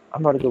game.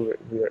 I'm about to go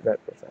be right back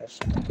real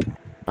fast.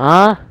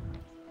 Huh?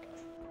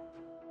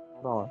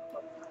 Hold on.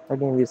 That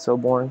game gets so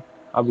boring.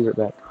 I'll be right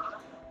back.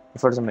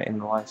 First, I'm gonna end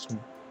the live stream.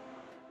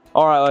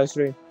 Alright, live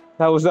stream.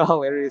 That was a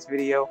hilarious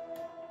video.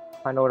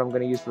 I know what I'm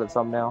gonna use for the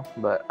thumbnail,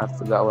 but I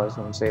forgot what I was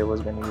gonna say I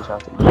was gonna use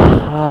after.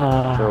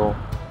 So,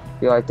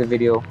 if you like the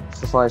video,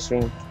 this live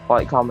stream,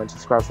 like, comment,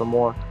 subscribe for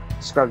more.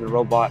 Subscribe to the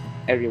robot.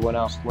 Everyone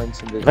else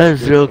links in the I have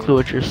zero description. clue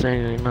what you're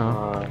saying right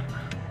now.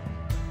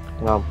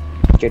 And I'll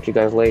catch you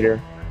guys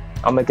later.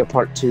 I'll make a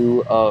part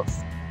 2 of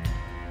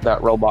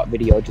that robot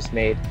video I just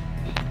made.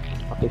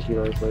 I'll catch you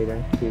guys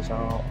later. Peace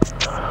out.